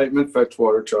 Before Enlightenment, fetch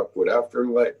water, chop wood. After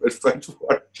Enlightenment, fetch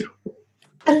water, chop wood.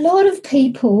 A lot of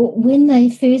people, when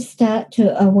they first start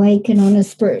to awaken on a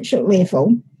spiritual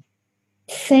level,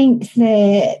 think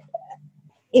that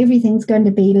everything's going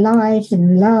to be light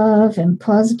and love and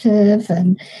positive,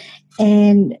 and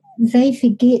they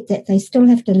forget that they still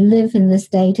have to live in this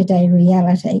day-to-day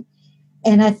reality.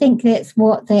 And I think that's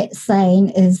what that saying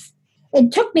is.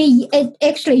 It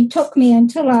actually took me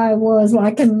until I was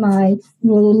like in my,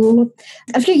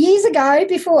 a few years ago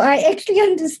before I actually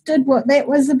understood what that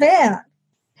was about.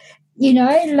 You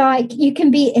know, like you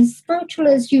can be as spiritual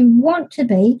as you want to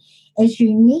be, as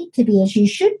you need to be, as you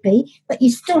should be, but you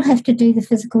still have to do the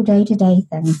physical day-to-day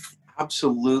things.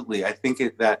 Absolutely. I think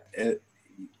the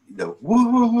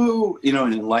woo, you know,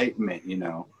 enlightenment, you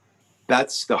know,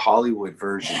 that's the Hollywood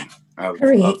version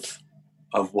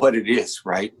of what it is,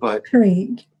 right? But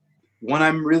correct. When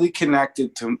I'm really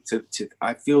connected to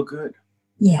I feel good.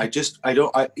 Yeah.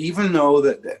 Even though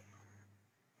that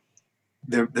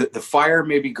the fire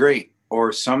may be great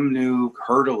or some new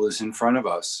hurdle is in front of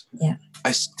us. Yeah.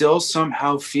 I still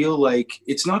somehow feel like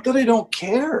it's not that I don't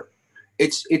care.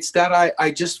 It's that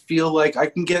I just feel like I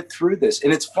can get through this.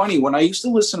 And it's funny, when I used to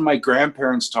listen to my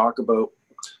grandparents talk about,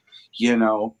 you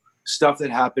know, stuff that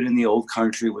happened in the old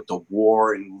country with the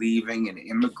war and leaving and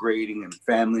immigrating and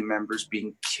family members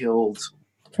being killed.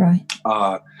 Right.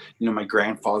 You know, my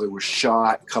grandfather was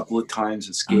shot a couple of times,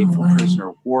 escaped from prisoner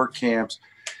of war camps.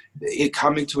 It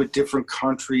coming to a different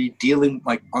country, dealing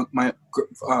like my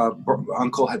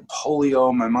uncle had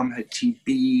polio, my mom had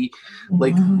TB,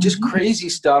 like just crazy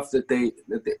stuff that they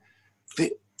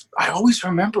I always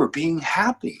remember being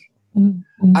happy.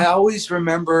 Mm-hmm. I always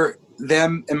remember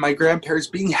them and my grandparents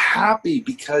being happy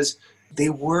because they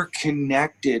were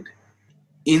connected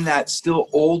in that still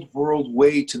old world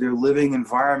way to their living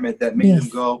environment that made them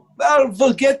go, well,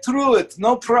 we'll get through it,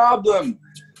 no problem.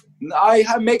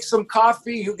 I make some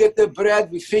coffee, you get the bread,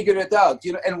 we figure it out,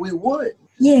 you know, and we would.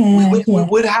 Yeah, we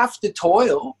would have to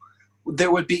toil.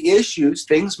 There would be issues,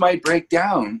 things might break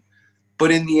down, but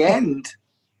in the end,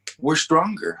 we're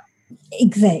stronger.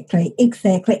 Exactly.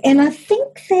 And I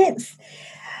think that's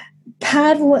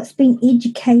part of what's been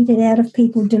educated out of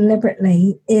people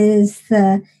deliberately is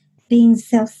being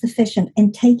self-sufficient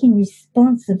and taking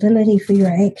responsibility for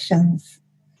your actions.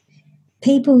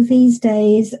 People these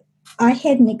days, I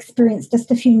had an experience just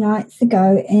a few nights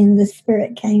ago and the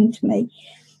Spirit came to me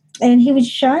and he was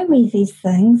showing me these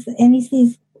things and he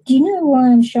says, do you know why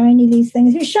I'm showing you these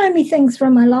things? He was showing me things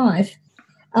from my life,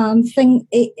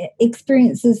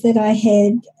 experiences that I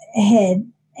had.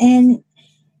 And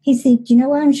he said, do you know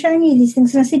why I'm showing you these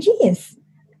things? And I said, yes.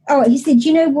 Oh, he said, do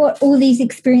you know what all these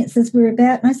experiences were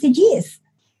about? And I said, yes.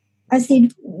 I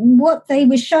said, what they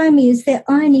were showing me is that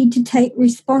I need to take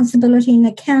responsibility and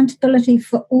accountability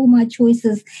for all my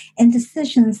choices and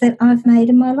decisions that I've made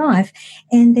in my life,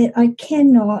 and that I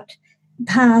cannot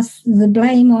pass the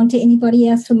blame on to anybody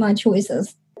else for my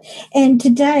choices. And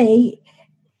today,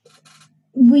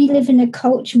 we live in a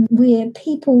culture where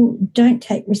people don't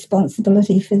take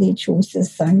responsibility for their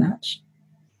choices so much.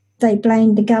 They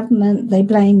blame the government, they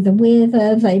blame the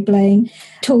weather, they blame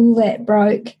tool that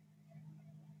broke.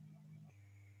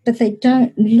 But they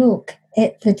don't look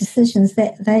at the decisions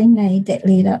that they made that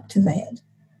led up to that.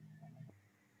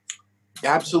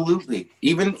 Absolutely.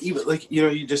 Even like, you know,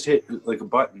 you just hit like a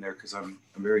button there because I'm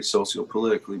very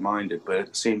socio-politically minded, but at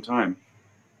the same time,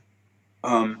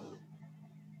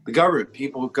 the government,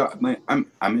 people got.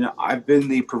 I've been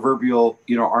the proverbial,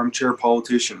 you know, armchair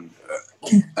politician,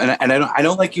 and I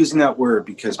don't like using that word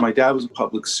because my dad was a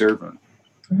public servant.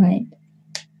 Right.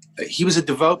 He was a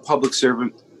devout public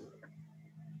servant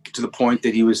to the point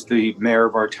that he was the mayor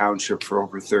of our township for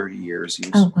over 30 years. He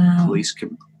was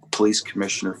police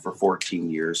commissioner for 14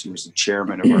 years. He was the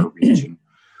chairman of our region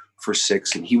for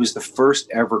 6, and he was the first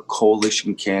ever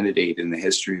coalition candidate in the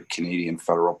history of Canadian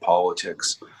federal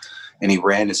politics. And he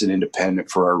ran as an independent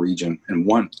for our region and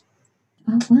won.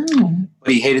 Oh, wow.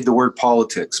 But he hated the word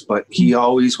politics, but he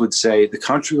always would say the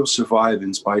country will survive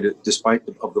despite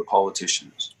the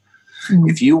politicians. Mm.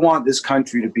 If you want this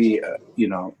country to be, you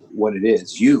know, what it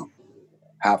is, you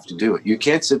have to do it. You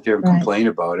can't sit there and complain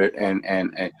about it. And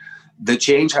the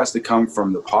change has to come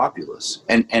from the populace.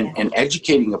 And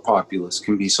educating a populace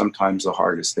can be sometimes the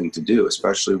hardest thing to do,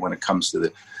 especially when it comes to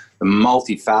the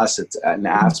multifacets and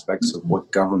aspects of what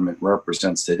government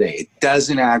represents today. It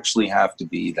doesn't actually have to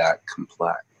be that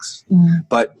complex,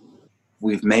 but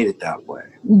we've made it that way.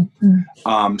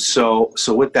 Mm-hmm. So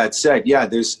with that said,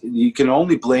 you can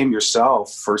only blame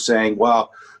yourself for saying,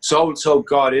 well, so-and-so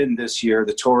got in this year,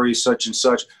 the Tories, such and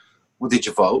such. Well, did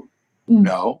you vote?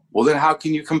 No. Well, then how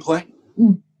can you complain?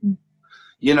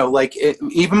 You know, like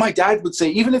even my dad would say,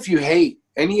 even if you hate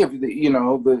any of the, you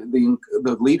know,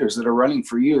 the leaders that are running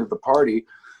for you, the party,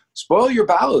 spoil your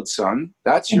ballot, son.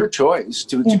 That's your choice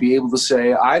to be able to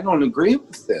say, I don't agree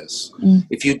with this.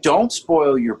 If you don't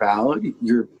spoil your ballot,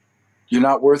 you're you're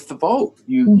not worth the vote.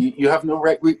 You have no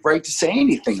right to say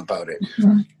anything about it.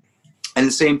 Right. And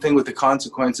the same thing with the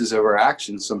consequences of our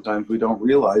actions. Sometimes we don't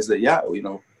realize that,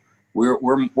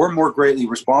 we're more greatly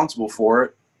responsible for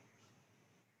it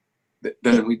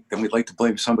than we'd like to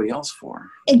blame somebody else for.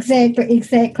 Exactly.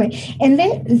 And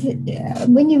that,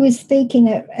 when you were speaking,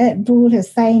 it brought a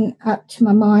saying up to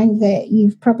my mind that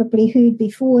you've probably heard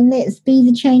before, and that's be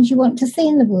the change you want to see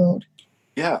in the world.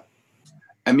 Yeah.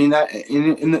 I mean, that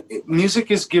in the music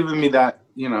has given me that,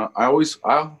 I always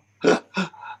call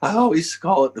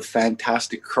it the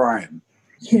fantastic crime.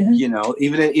 Yeah.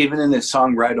 Even in the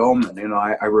song Red Omen,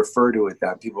 I refer to it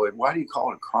that people are like, why do you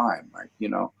call it a crime? Like,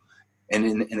 and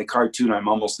in the cartoon, I'm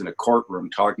almost in a courtroom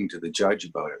talking to the judge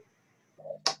about it,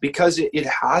 because it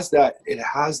has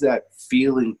that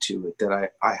feeling to it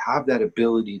that I have that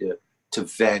ability to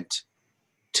vent,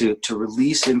 to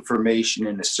release information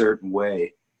in a certain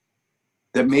way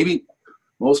that maybe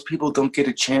most people don't get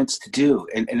a chance to do,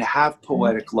 and have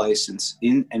poetic license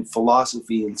and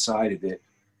philosophy inside of it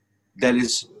that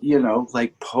is,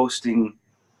 like posting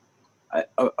a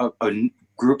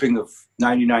grouping of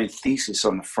 99 theses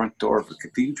on the front door of a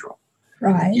cathedral.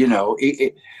 Right.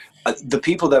 The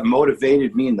people that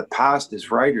motivated me in the past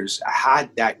as writers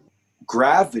had that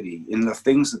gravity in the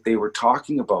things that they were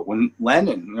talking about. When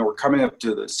Lenin, we're coming up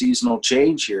to the seasonal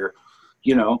change here,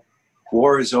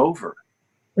 war is over.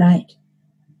 Right.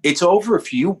 It's over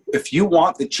if you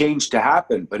want the change to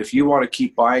happen, but if you want to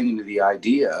keep buying into the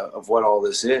idea of what all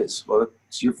this is, well,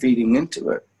 you're feeding into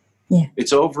it. Yeah.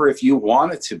 It's over if you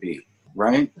want it to be,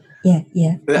 right?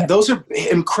 Yeah. Those are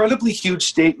incredibly huge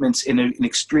statements in an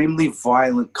extremely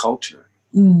violent culture.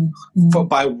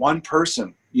 By one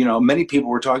person. Many people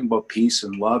were talking about peace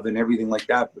and love and everything like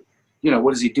that, but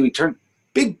what does he do? He turned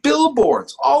big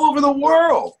billboards all over the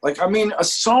world. A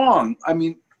song.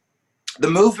 The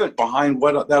movement behind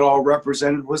what that all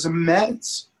represented was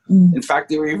immense. In fact,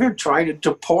 they were even trying to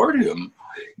deport him,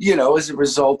 as a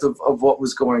result of what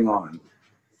was going on.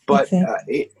 But,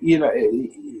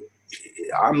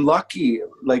 I'm lucky,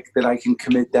 that I can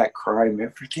commit that crime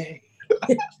every day.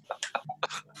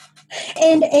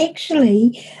 And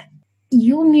actually,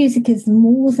 your music is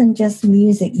more than just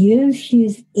music. You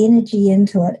infuse energy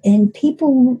into it, and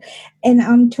people, and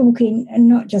I'm talking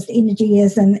not just energy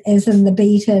as in the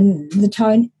beat and the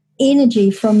tone,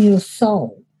 energy from your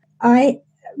soul.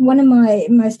 One of my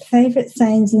most favorite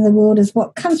sayings in the world is,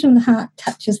 what comes from the heart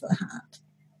touches the heart.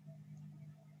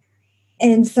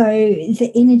 And so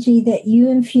the energy that you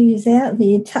infuse out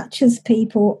there touches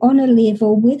people on a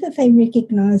level, whether they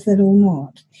recognize it or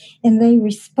not, and they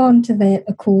respond to that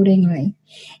accordingly.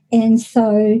 And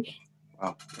so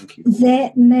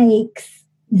that makes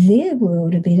their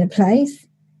world a better place,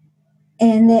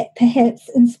 and that perhaps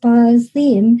inspires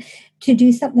them to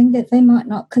do something that they might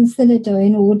not consider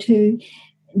doing, or to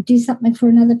do something for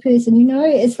another person.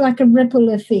 It's like a ripple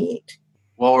effect.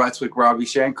 Well, that's what Ravi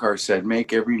Shankar said,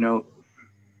 make every note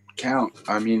count.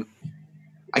 I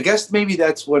guess maybe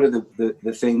that's one of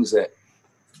the things that,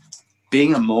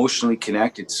 being emotionally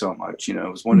connected so much, it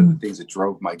was one of the things that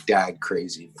drove my dad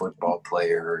crazy, football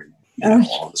player, and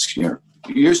all this,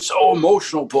 you're so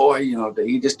emotional, boy, that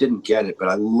he just didn't get it. But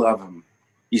I love him.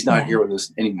 He's not here with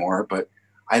us anymore, but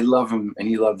I love him and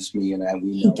he loves me, and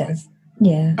we know he does.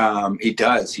 Yeah. He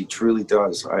does. He truly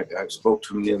does. I spoke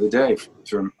to him the other day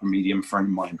through a medium friend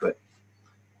of mine, but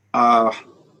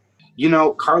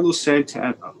Carlos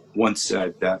Santana once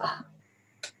said that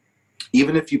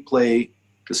even if you play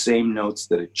the same notes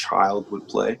that a child would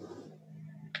play,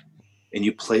 and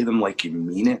you play them like you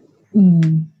mean it,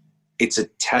 it's a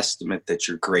testament that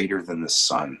you're greater than the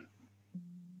sun.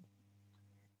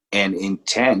 And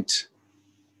intent,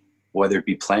 whether it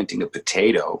be planting a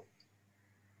potato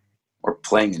or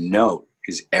playing a note,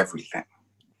 is everything.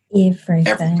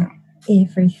 Everything.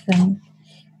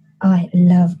 I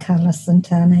love Carlos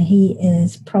Santana. He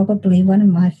is probably one of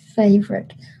my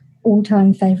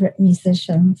all-time favorite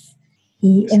musicians.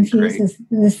 He infuses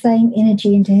the same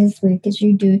energy into his work as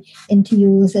you do into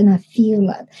yours, and I feel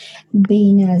it.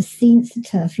 Being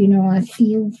sensitive, I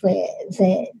feel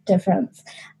that difference.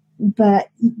 But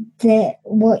that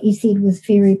what you said was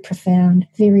very profound,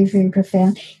 very, very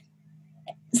profound.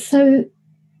 So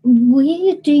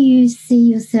where do you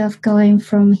see yourself going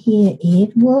from here,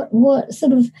 Ed? What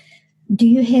sort of, do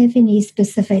you have any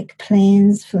specific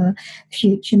plans for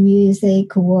future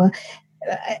music? Or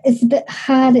it's a bit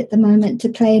hard at the moment to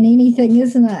plan anything,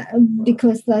 isn't it?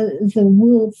 Because the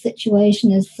world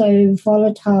situation is so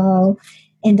volatile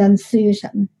and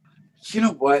uncertain. You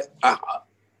know what?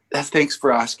 Thanks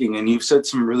for asking. And you've said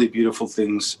some really beautiful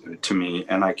things to me,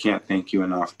 and I can't thank you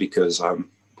enough, because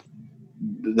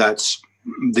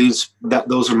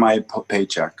those are my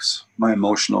paychecks, my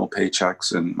emotional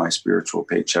paychecks and my spiritual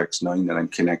paychecks, knowing that I'm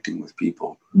connecting with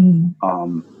people.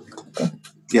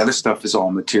 The other stuff is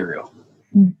all material.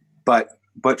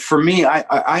 But for me,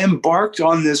 I embarked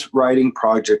on this writing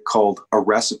project called A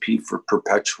Recipe for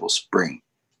Perpetual Spring.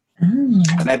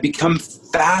 And I've become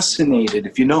fascinated.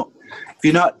 If you're not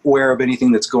aware of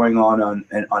anything that's going on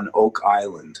Oak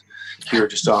Island, here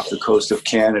just off the coast of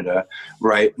Canada,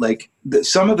 right? Like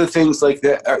some of the things like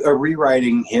that are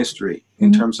rewriting history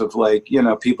in terms of like,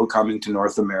 people coming to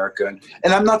North America.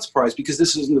 And I'm not surprised, because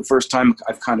this isn't the first time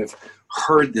I've kind of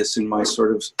heard this in my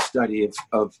sort of study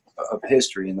of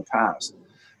history in the past.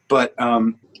 But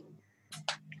I'm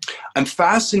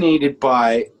fascinated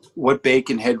by what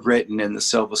Bacon had written in the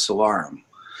Silva Solarum,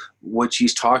 which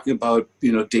he's talking about,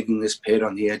 digging this pit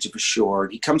on the edge of a shore.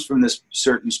 He comes from this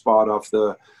certain spot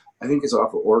I think it's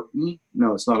off of Orkney.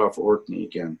 No, it's not off of Orkney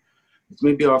again. It's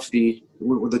maybe off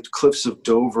where the cliffs of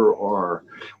Dover are,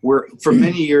 where for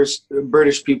many years,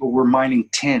 British people were mining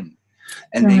tin.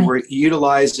 And they were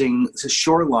utilizing the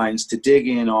shorelines to dig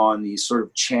in on these sort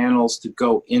of channels to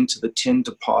go into the tin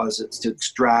deposits to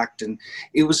extract. And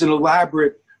it was an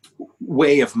elaborate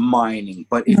way of mining,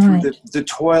 but through the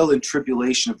toil and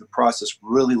tribulation of the process,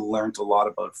 really learned a lot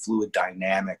about fluid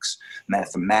dynamics,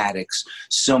 mathematics,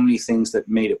 so many things that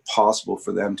made it possible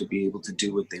for them to be able to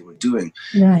do what they were doing.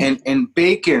 And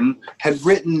Bacon had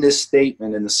written this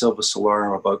statement in the Silva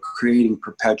Solarum about creating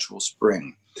perpetual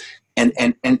spring.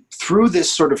 And through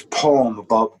this sort of poem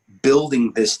about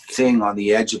building this thing on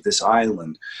the edge of this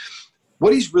island,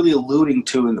 what he's really alluding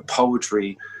to in the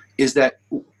poetry is that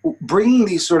bringing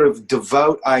these sort of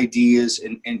devout ideas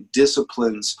and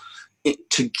disciplines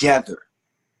together,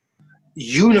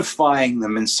 unifying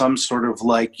them in some sort of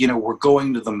like, we're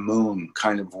going to the moon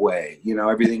kind of way,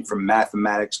 everything from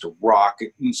mathematics to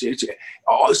rocket,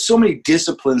 so many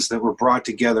disciplines that were brought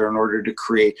together in order to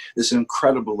create this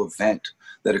incredible event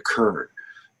that occurred.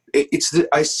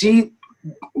 I see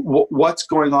what's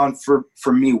going on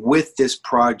for me with this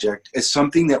project as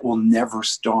something that will never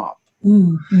stop.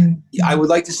 I would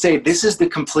like to say this is the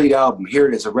complete album. Here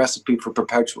it is, A Recipe for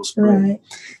Perpetual Spring.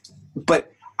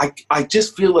 But I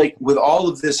just feel like with all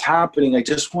of this happening, I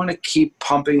just want to keep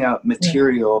pumping out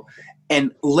material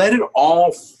and let it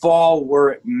all fall where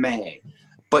it may.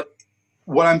 But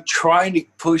what I'm trying to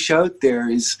push out there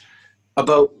is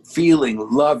about feeling,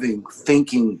 loving,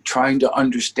 thinking, trying to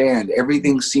understand.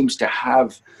 Everything seems to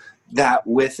have that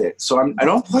with it. So I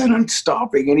don't plan on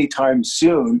stopping anytime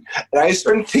soon. And I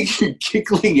started thinking,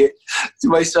 giggling it to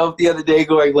myself the other day,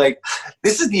 going like,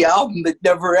 this is the album that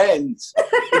never ends.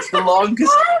 It's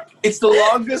the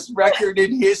longest record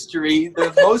in history,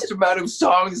 the most amount of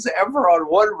songs ever on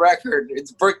one record.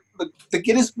 It's the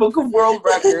Guinness Book of World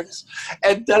Records,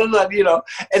 and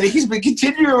and he's been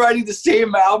continuing writing the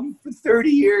same album for 30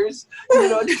 years,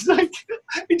 just like,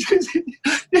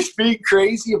 just being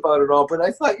crazy about it all. But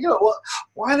I thought, well,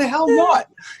 why the hell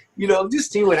not?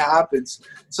 Just see what happens.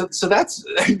 So that's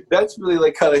really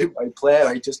like kind of my plan.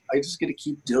 I just got to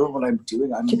keep doing what I'm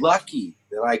doing. I'm lucky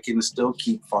that I can still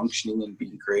keep functioning and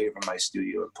being creative in my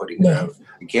studio and putting it out.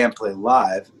 I can't play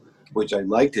live, which I'd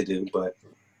like to do, but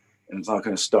it's not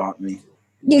going to stop me.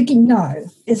 No,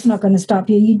 it's not going to stop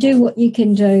you. You do what you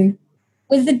can do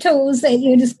with the tools at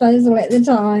your disposal at the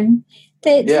time.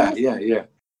 Yeah.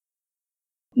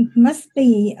 Must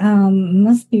be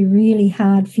really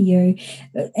hard for you.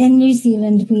 In New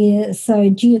Zealand, we're so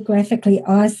geographically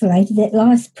isolated that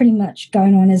life's pretty much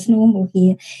going on as normal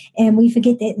here, and we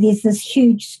forget that there's this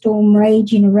huge storm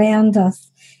raging around us.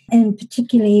 And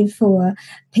particularly for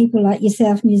people like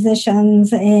yourself,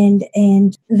 musicians and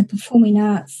the performing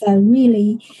arts. So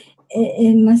really,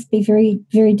 it must be very,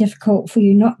 very difficult for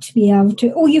you not to be able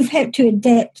to, or you've had to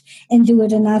adapt and do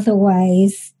it in other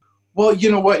ways. Well, you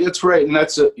know what? That's right. And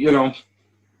that's, the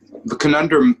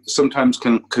conundrum sometimes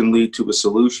can lead to a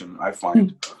solution, I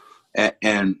find.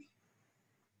 And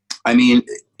I mean,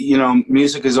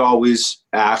 music is always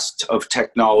asked of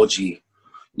technology,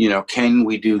 can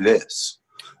we do this?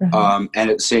 And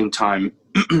at the same time,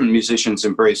 musicians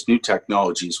embrace new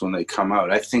technologies when they come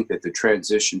out. I think that the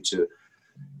transition to,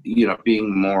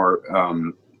 being more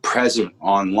present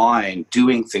online,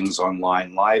 doing things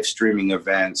online, live streaming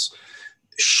events,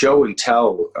 show and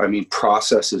tell,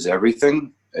 process is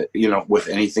everything, with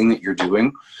anything that you're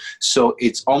doing. So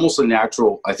it's almost a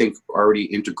natural, I think, already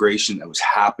integration that was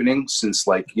happening since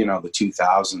the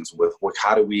 2000s with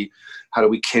how do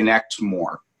we connect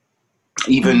more?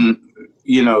 Even,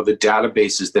 the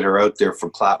databases that are out there for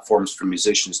platforms for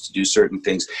musicians to do certain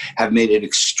things have made it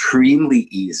extremely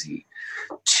easy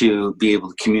to be able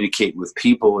to communicate with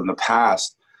people. In the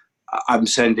past, I'm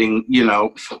sending, you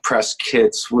know, press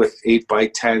kits with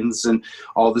 8x10s and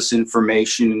all this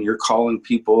information, and you're calling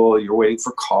people, you're waiting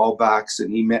for callbacks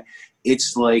and email.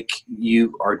 It's like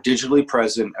you are digitally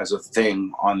present as a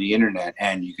thing on the internet,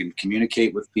 and you can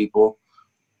communicate with people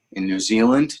in New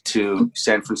Zealand to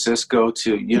San Francisco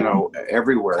to, you know,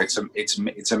 everywhere.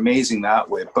 It's amazing that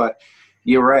way. But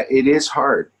you're right, it is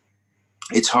hard.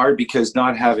 It's hard because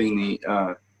not having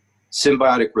the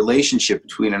symbiotic relationship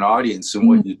between an audience and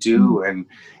what you do, and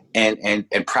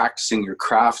practicing your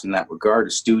craft in that regard,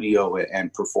 a studio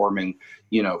and performing,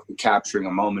 you know, capturing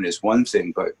a moment is one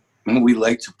thing, but we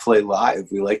like to play live.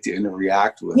 We like to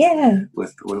interact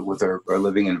with our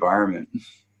living environment.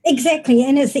 Exactly,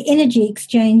 and it's the energy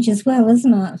exchange as well,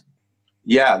 isn't it?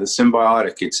 Yeah, the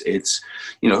symbiotic. It's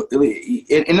you know,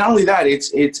 and not only that,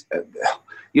 it's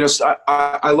you know,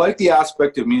 I like the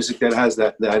aspect of music that has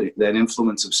that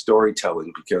influence of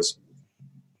storytelling, because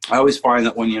I always find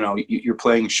that when, you know, you're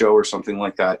playing a show or something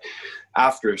like that,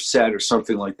 after a set or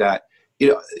something like that,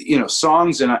 you know,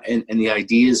 songs and the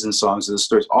ideas and songs and the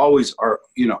stories always are,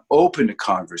 you know, open to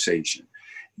conversation.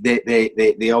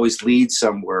 They always lead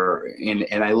somewhere,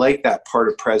 and I like that part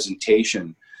of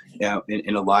presentation, you know,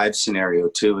 in a live scenario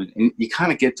too, and you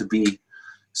kind of get to be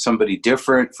somebody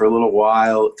different for a little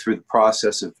while through the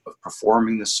process of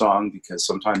performing the song, because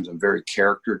sometimes I'm very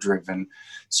character driven.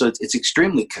 So it's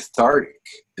extremely cathartic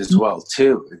as well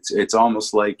too. It's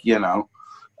almost like, you know,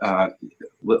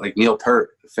 like Neil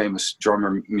Peart, the famous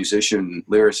drummer, musician,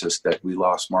 lyricist that we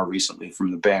lost more recently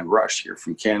from the band Rush here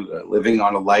from Canada, living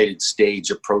on a lighted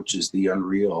stage approaches the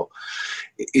unreal.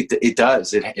 It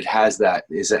does. It has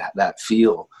that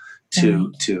feel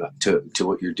to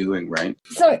what you're doing, right?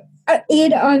 So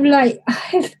Ed,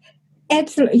 I've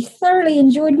absolutely thoroughly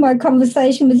enjoyed my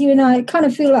conversation with you, and I kind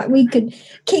of feel like we could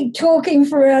keep talking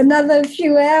for another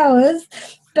few hours,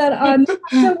 but I'm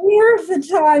aware of the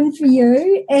time for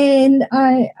you, and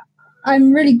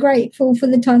I'm really grateful for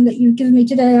the time that you've given me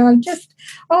today.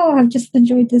 I've just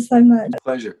enjoyed this so much.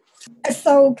 Pleasure. A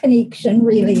soul connection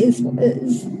really is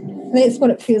that's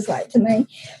what it feels like to me.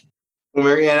 Well,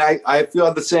 Marianne, I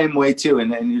feel the same way too,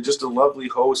 and you're just a lovely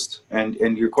host, and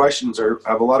your questions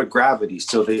have a lot of gravity,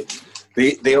 so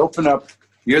they open up.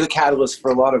 You're the catalyst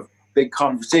for a lot of big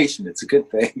conversation. It's a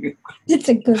good thing. It's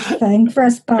a good thing for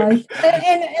us both,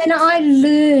 and I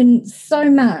learn so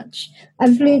much.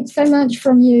 I've learned so much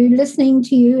from you, listening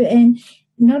to you, and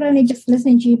not only just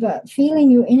listening to you, but feeling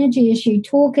your energy as you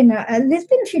talk. And there's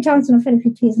been a few times when I've had a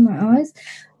few tears in my eyes.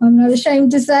 I'm not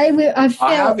ashamed to say. I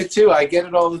have it too. I get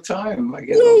it all the time.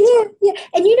 Yeah.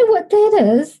 And you know what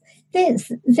that is?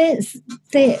 That's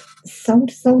that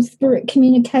soul spirit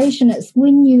communication. It's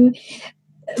when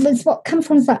it's what comes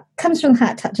from the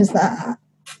heart, touches the heart.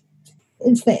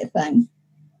 It's that thing.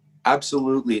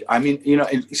 Absolutely. I mean, you know,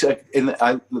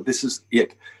 this is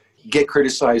it. Get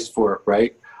criticized for it,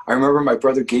 right? I remember my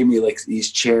brother gave me like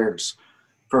these chairs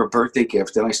for a birthday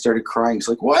gift, and I started crying. He's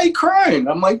like, "Why are you crying?"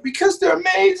 I'm like, "Because they're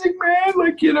amazing, man.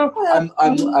 Like, you know,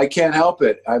 I can't help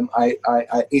it.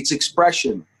 It's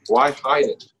expression. Why hide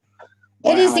it?"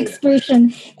 It is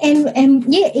expression, and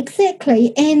yeah,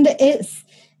 exactly. And it's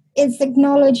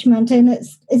acknowledgement, and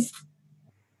it's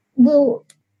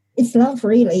love.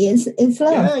 Really, it's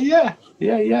love. Yeah.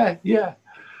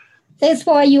 That's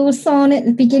why your song at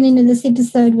the beginning of this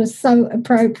episode was so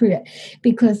appropriate,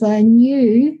 because I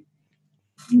knew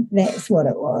that's what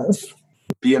it was.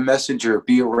 Be a messenger,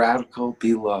 be a radical,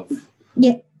 be love.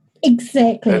 Yeah,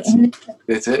 exactly.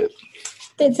 That's it.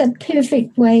 That's a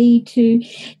perfect way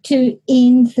to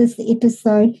end this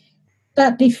episode.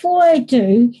 But before I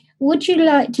do, would you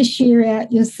like to share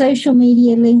out your social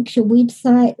media links, your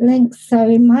website links,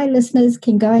 so my listeners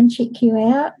can go and check you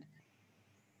out?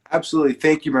 Absolutely.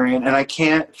 Thank you, Marianne. And I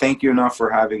can't thank you enough for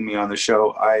having me on the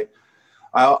show. I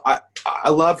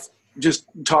love just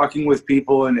talking with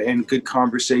people and good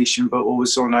conversation, but what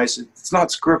was so nice, it's not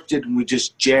scripted, and we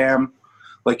just jam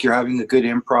like you're having a good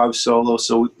improv solo.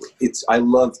 So I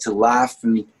love to laugh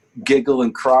and giggle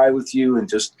and cry with you and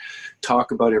just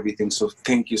talk about everything. So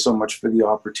thank you so much for the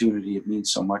opportunity. It means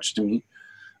so much to me.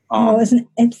 It was an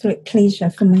absolute pleasure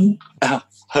for me.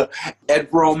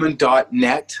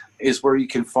 edroman.net is where you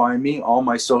can find me. All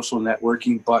my social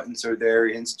networking buttons are there: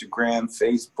 Instagram,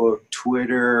 Facebook,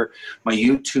 Twitter, my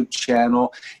YouTube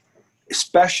channel.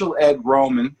 Special Ed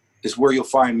Roman is where you'll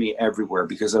find me everywhere,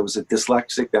 because I was a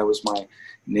dyslexic. That was my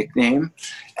nickname.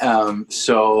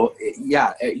 So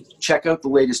yeah, check out the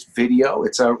latest video.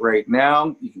 It's out right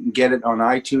now. You can get it on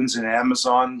iTunes and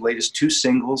Amazon. Latest 2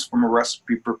 singles from A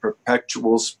Recipe for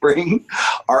Perpetual Spring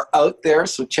are out there,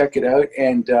 so check it out.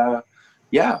 And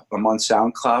yeah, I'm on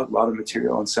SoundCloud, a lot of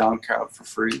material on SoundCloud for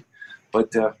free.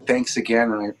 But thanks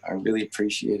again, and I really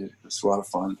appreciate it. It was a lot of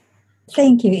fun.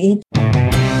 Thank you, Ed.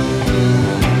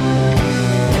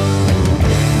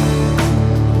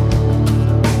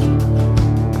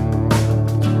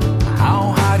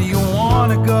 How high do you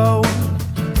want to go?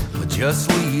 Well, just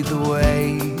lead the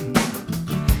way.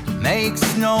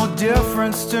 Makes no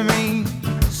difference to me,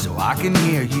 so I can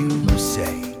hear you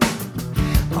say,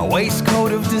 my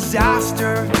waistcoat of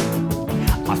disaster,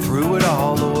 I threw it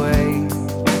all away.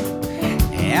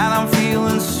 And I'm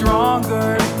feeling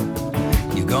stronger,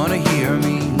 you're gonna hear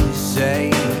me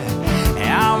say,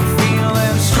 I'm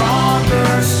feeling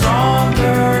stronger,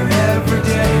 stronger every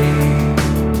day.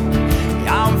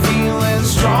 I'm feeling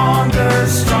stronger,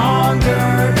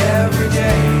 stronger every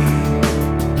day.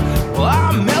 Well,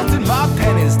 I'm melting my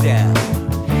pennies down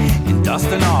and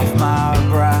dusting off my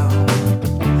brow.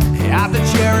 At the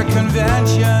Cherry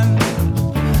Convention,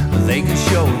 they can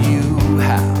show you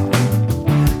how.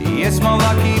 It's my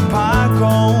lucky pine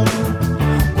cone,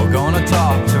 we're gonna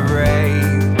talk to Ray.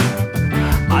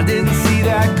 I didn't see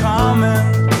that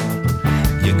coming,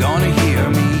 you're gonna hear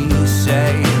me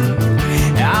say,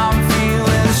 I'm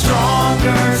feeling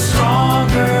stronger,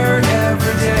 stronger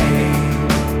every day.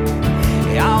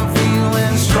 I'm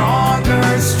feeling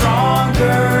stronger,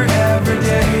 stronger every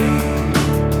day.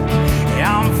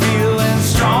 I'm feeling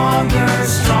stronger,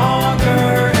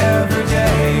 stronger every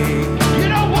day. You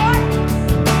know what?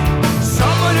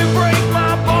 Somebody break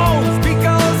my bones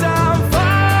because I'm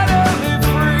finally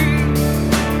free.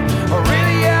 I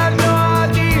really had no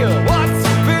idea what's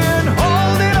been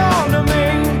holding on to me.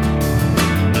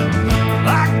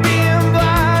 Like being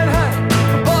blind, honey,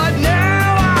 but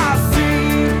now I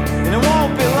see. And it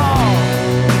won't be long,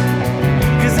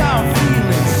 'cause I'm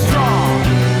feeling strong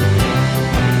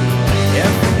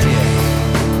every day.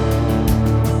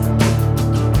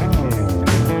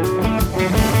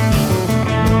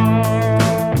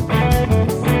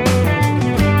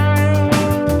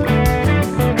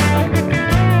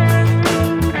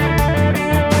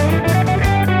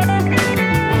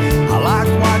 I like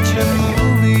watching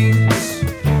movies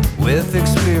with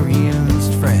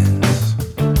experienced friends.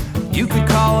 You could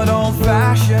call it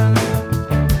old-fashioned,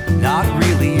 not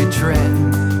really a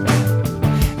trend.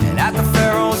 And at the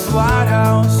Pharaoh's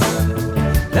Lighthouse,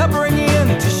 they'll bring you in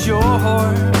to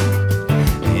shore.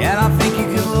 And I think you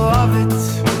could love it,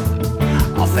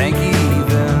 I'll thank you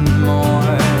even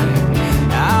more.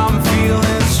 I'm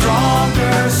feeling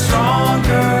stronger,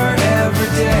 stronger every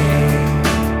day.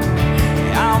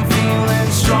 I'm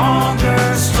feeling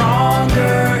stronger,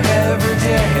 stronger every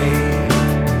day.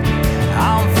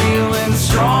 I'm feeling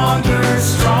stronger,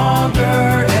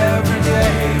 stronger every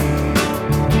day.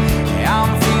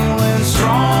 I'm feeling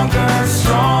stronger,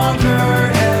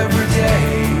 stronger every day.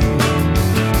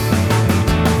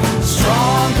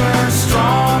 Stronger,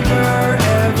 stronger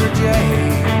every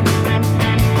day.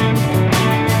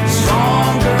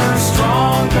 Stronger,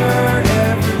 stronger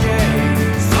every day.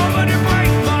 Somebody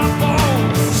break my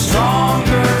bones.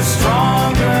 Stronger,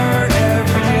 stronger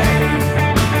every day.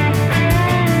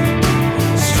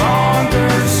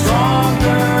 Stronger,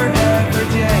 stronger every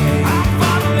day. I'm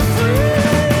finally free.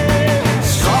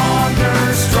 Stronger,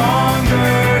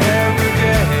 stronger every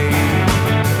day.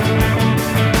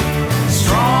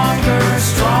 Stronger,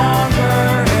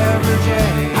 stronger every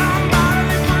day. I'm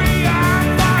finally free.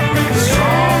 I'm finally free.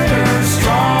 Stronger,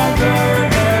 stronger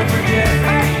every day.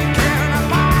 Hey, can I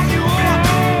buy you up?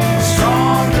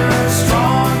 Stronger,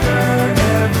 stronger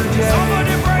every day.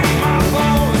 Somebody break my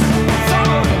bones.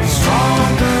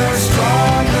 Stronger,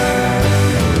 stronger.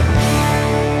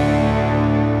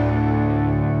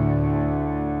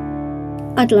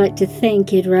 I'd like to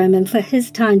thank Ed Roman for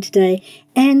his time today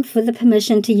and for the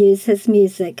permission to use his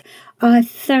music. I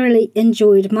thoroughly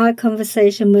enjoyed my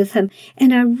conversation with him,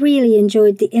 and I really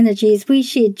enjoyed the energies we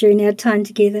shared during our time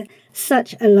together.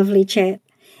 Such a lovely chat.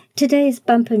 Today's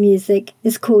bumper music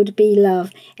is called Be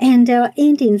Love, and our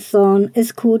ending song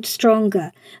is called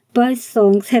Stronger. Both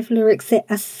songs have lyrics that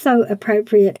are so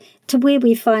appropriate to where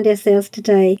we find ourselves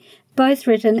today, both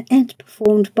written and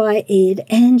performed by Ed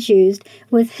and used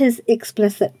with his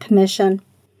explicit permission.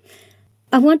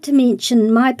 I want to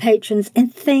mention my patrons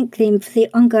and thank them for their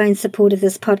ongoing support of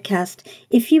this podcast.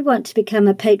 If you want to become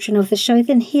a patron of the show,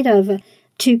 then head over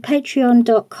to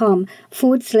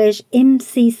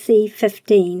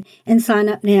patreon.com/MCC15 and sign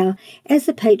up now. As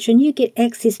a patron, you get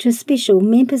access to a special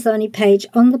members-only page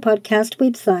on the podcast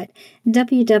website,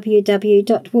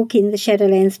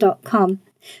 www.walkingtheshadowlands.com,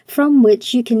 from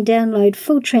which you can download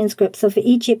full transcripts of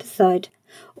each episode.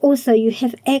 Also, you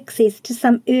have access to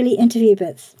some early interview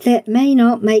bits that may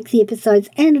not make the episodes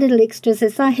and little extras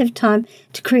as I have time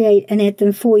to create and add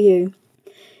them for you.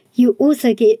 You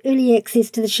also get early access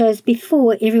to the shows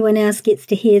before everyone else gets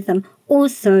to hear them.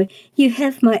 Also, you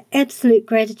have my absolute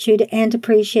gratitude and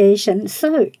appreciation.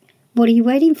 So, what are you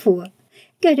waiting for?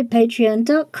 Go to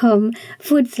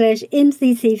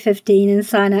patreon.com/MCC15 and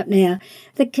sign up now.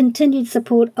 The continued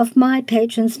support of my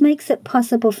patrons makes it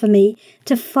possible for me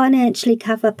to financially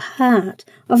cover part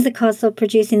of the cost of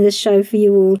producing this show for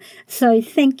you all. So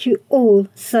thank you all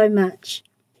so much.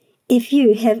 If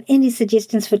you have any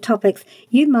suggestions for topics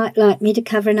you might like me to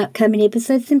cover in upcoming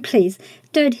episodes, then please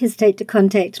don't hesitate to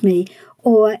contact me.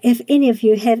 Or if any of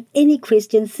you have any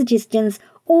questions, suggestions,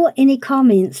 or any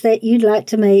comments that you'd like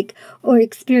to make, or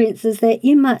experiences that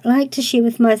you might like to share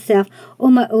with myself or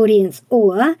my audience,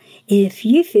 or if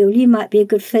you feel you might be a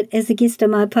good fit as a guest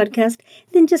on my podcast,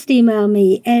 then just email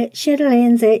me at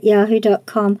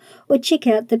shadowlands@yahoo.com or check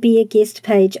out the Be a Guest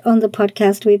page on the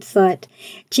podcast website.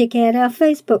 Check out our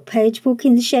Facebook page,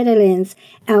 Walking the Shadowlands,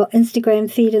 our Instagram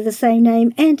feed of the same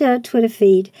name, and our Twitter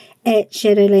feed at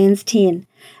Shadowlands10.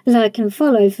 Like and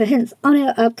follow for hints on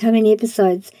our upcoming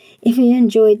episodes. If you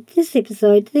enjoyed this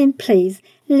episode, then please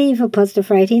leave a positive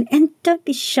rating and don't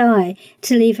be shy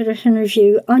to leave a written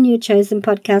review on your chosen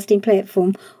podcasting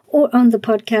platform or on the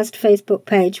podcast Facebook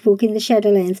page, Walking the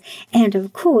Shadowlands. And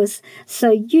of course,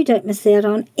 so you don't miss out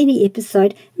on any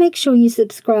episode, make sure you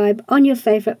subscribe on your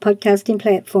favourite podcasting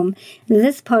platform.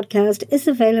 This podcast is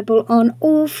available on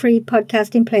all free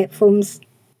podcasting platforms.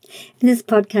 This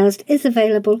podcast is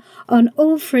available on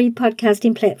all free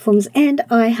podcasting platforms and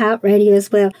iHeartRadio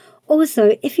as well.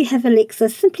 Also, if you have Alexa,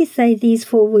 simply say these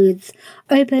 4 words: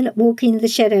 open Walking the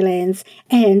Shadowlands,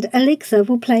 and Alexa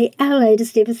will play our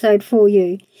latest episode for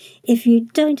you. If you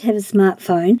don't have a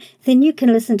smartphone, then you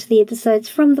can listen to the episodes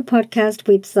from the podcast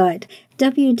website,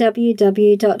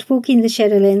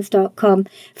 www.walkingtheshadowlands.com.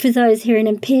 For those hearing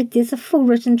impaired, there's a full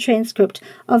written transcript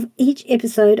of each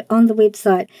episode on the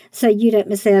website, so you don't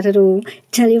miss out at all.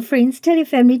 Tell your friends, tell your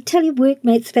family, tell your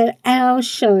workmates about our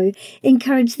show.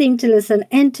 Encourage them to listen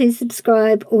and to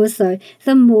subscribe also.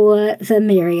 The more, the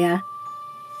merrier.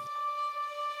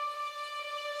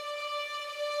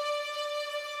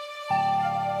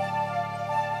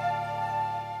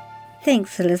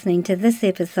 Thanks for listening to this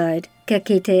episode. Ka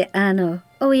kite ano,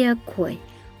 oia koi.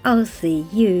 I'll see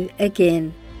you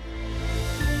again.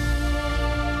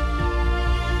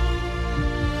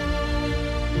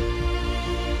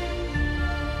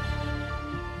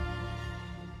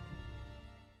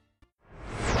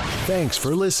 Thanks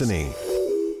for listening.